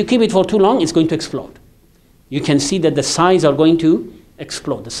 If you keep it for too long, it's going to explode. You can see that the sides are going to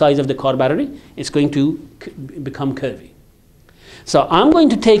explode. The size of the car battery is going to become curvy. So I'm going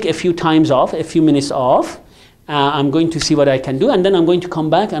to take a few times off, a few minutes off. I'm going to see what I can do, and then I'm going to come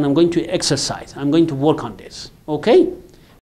back and I'm going to exercise. I'm going to work on this. Okay?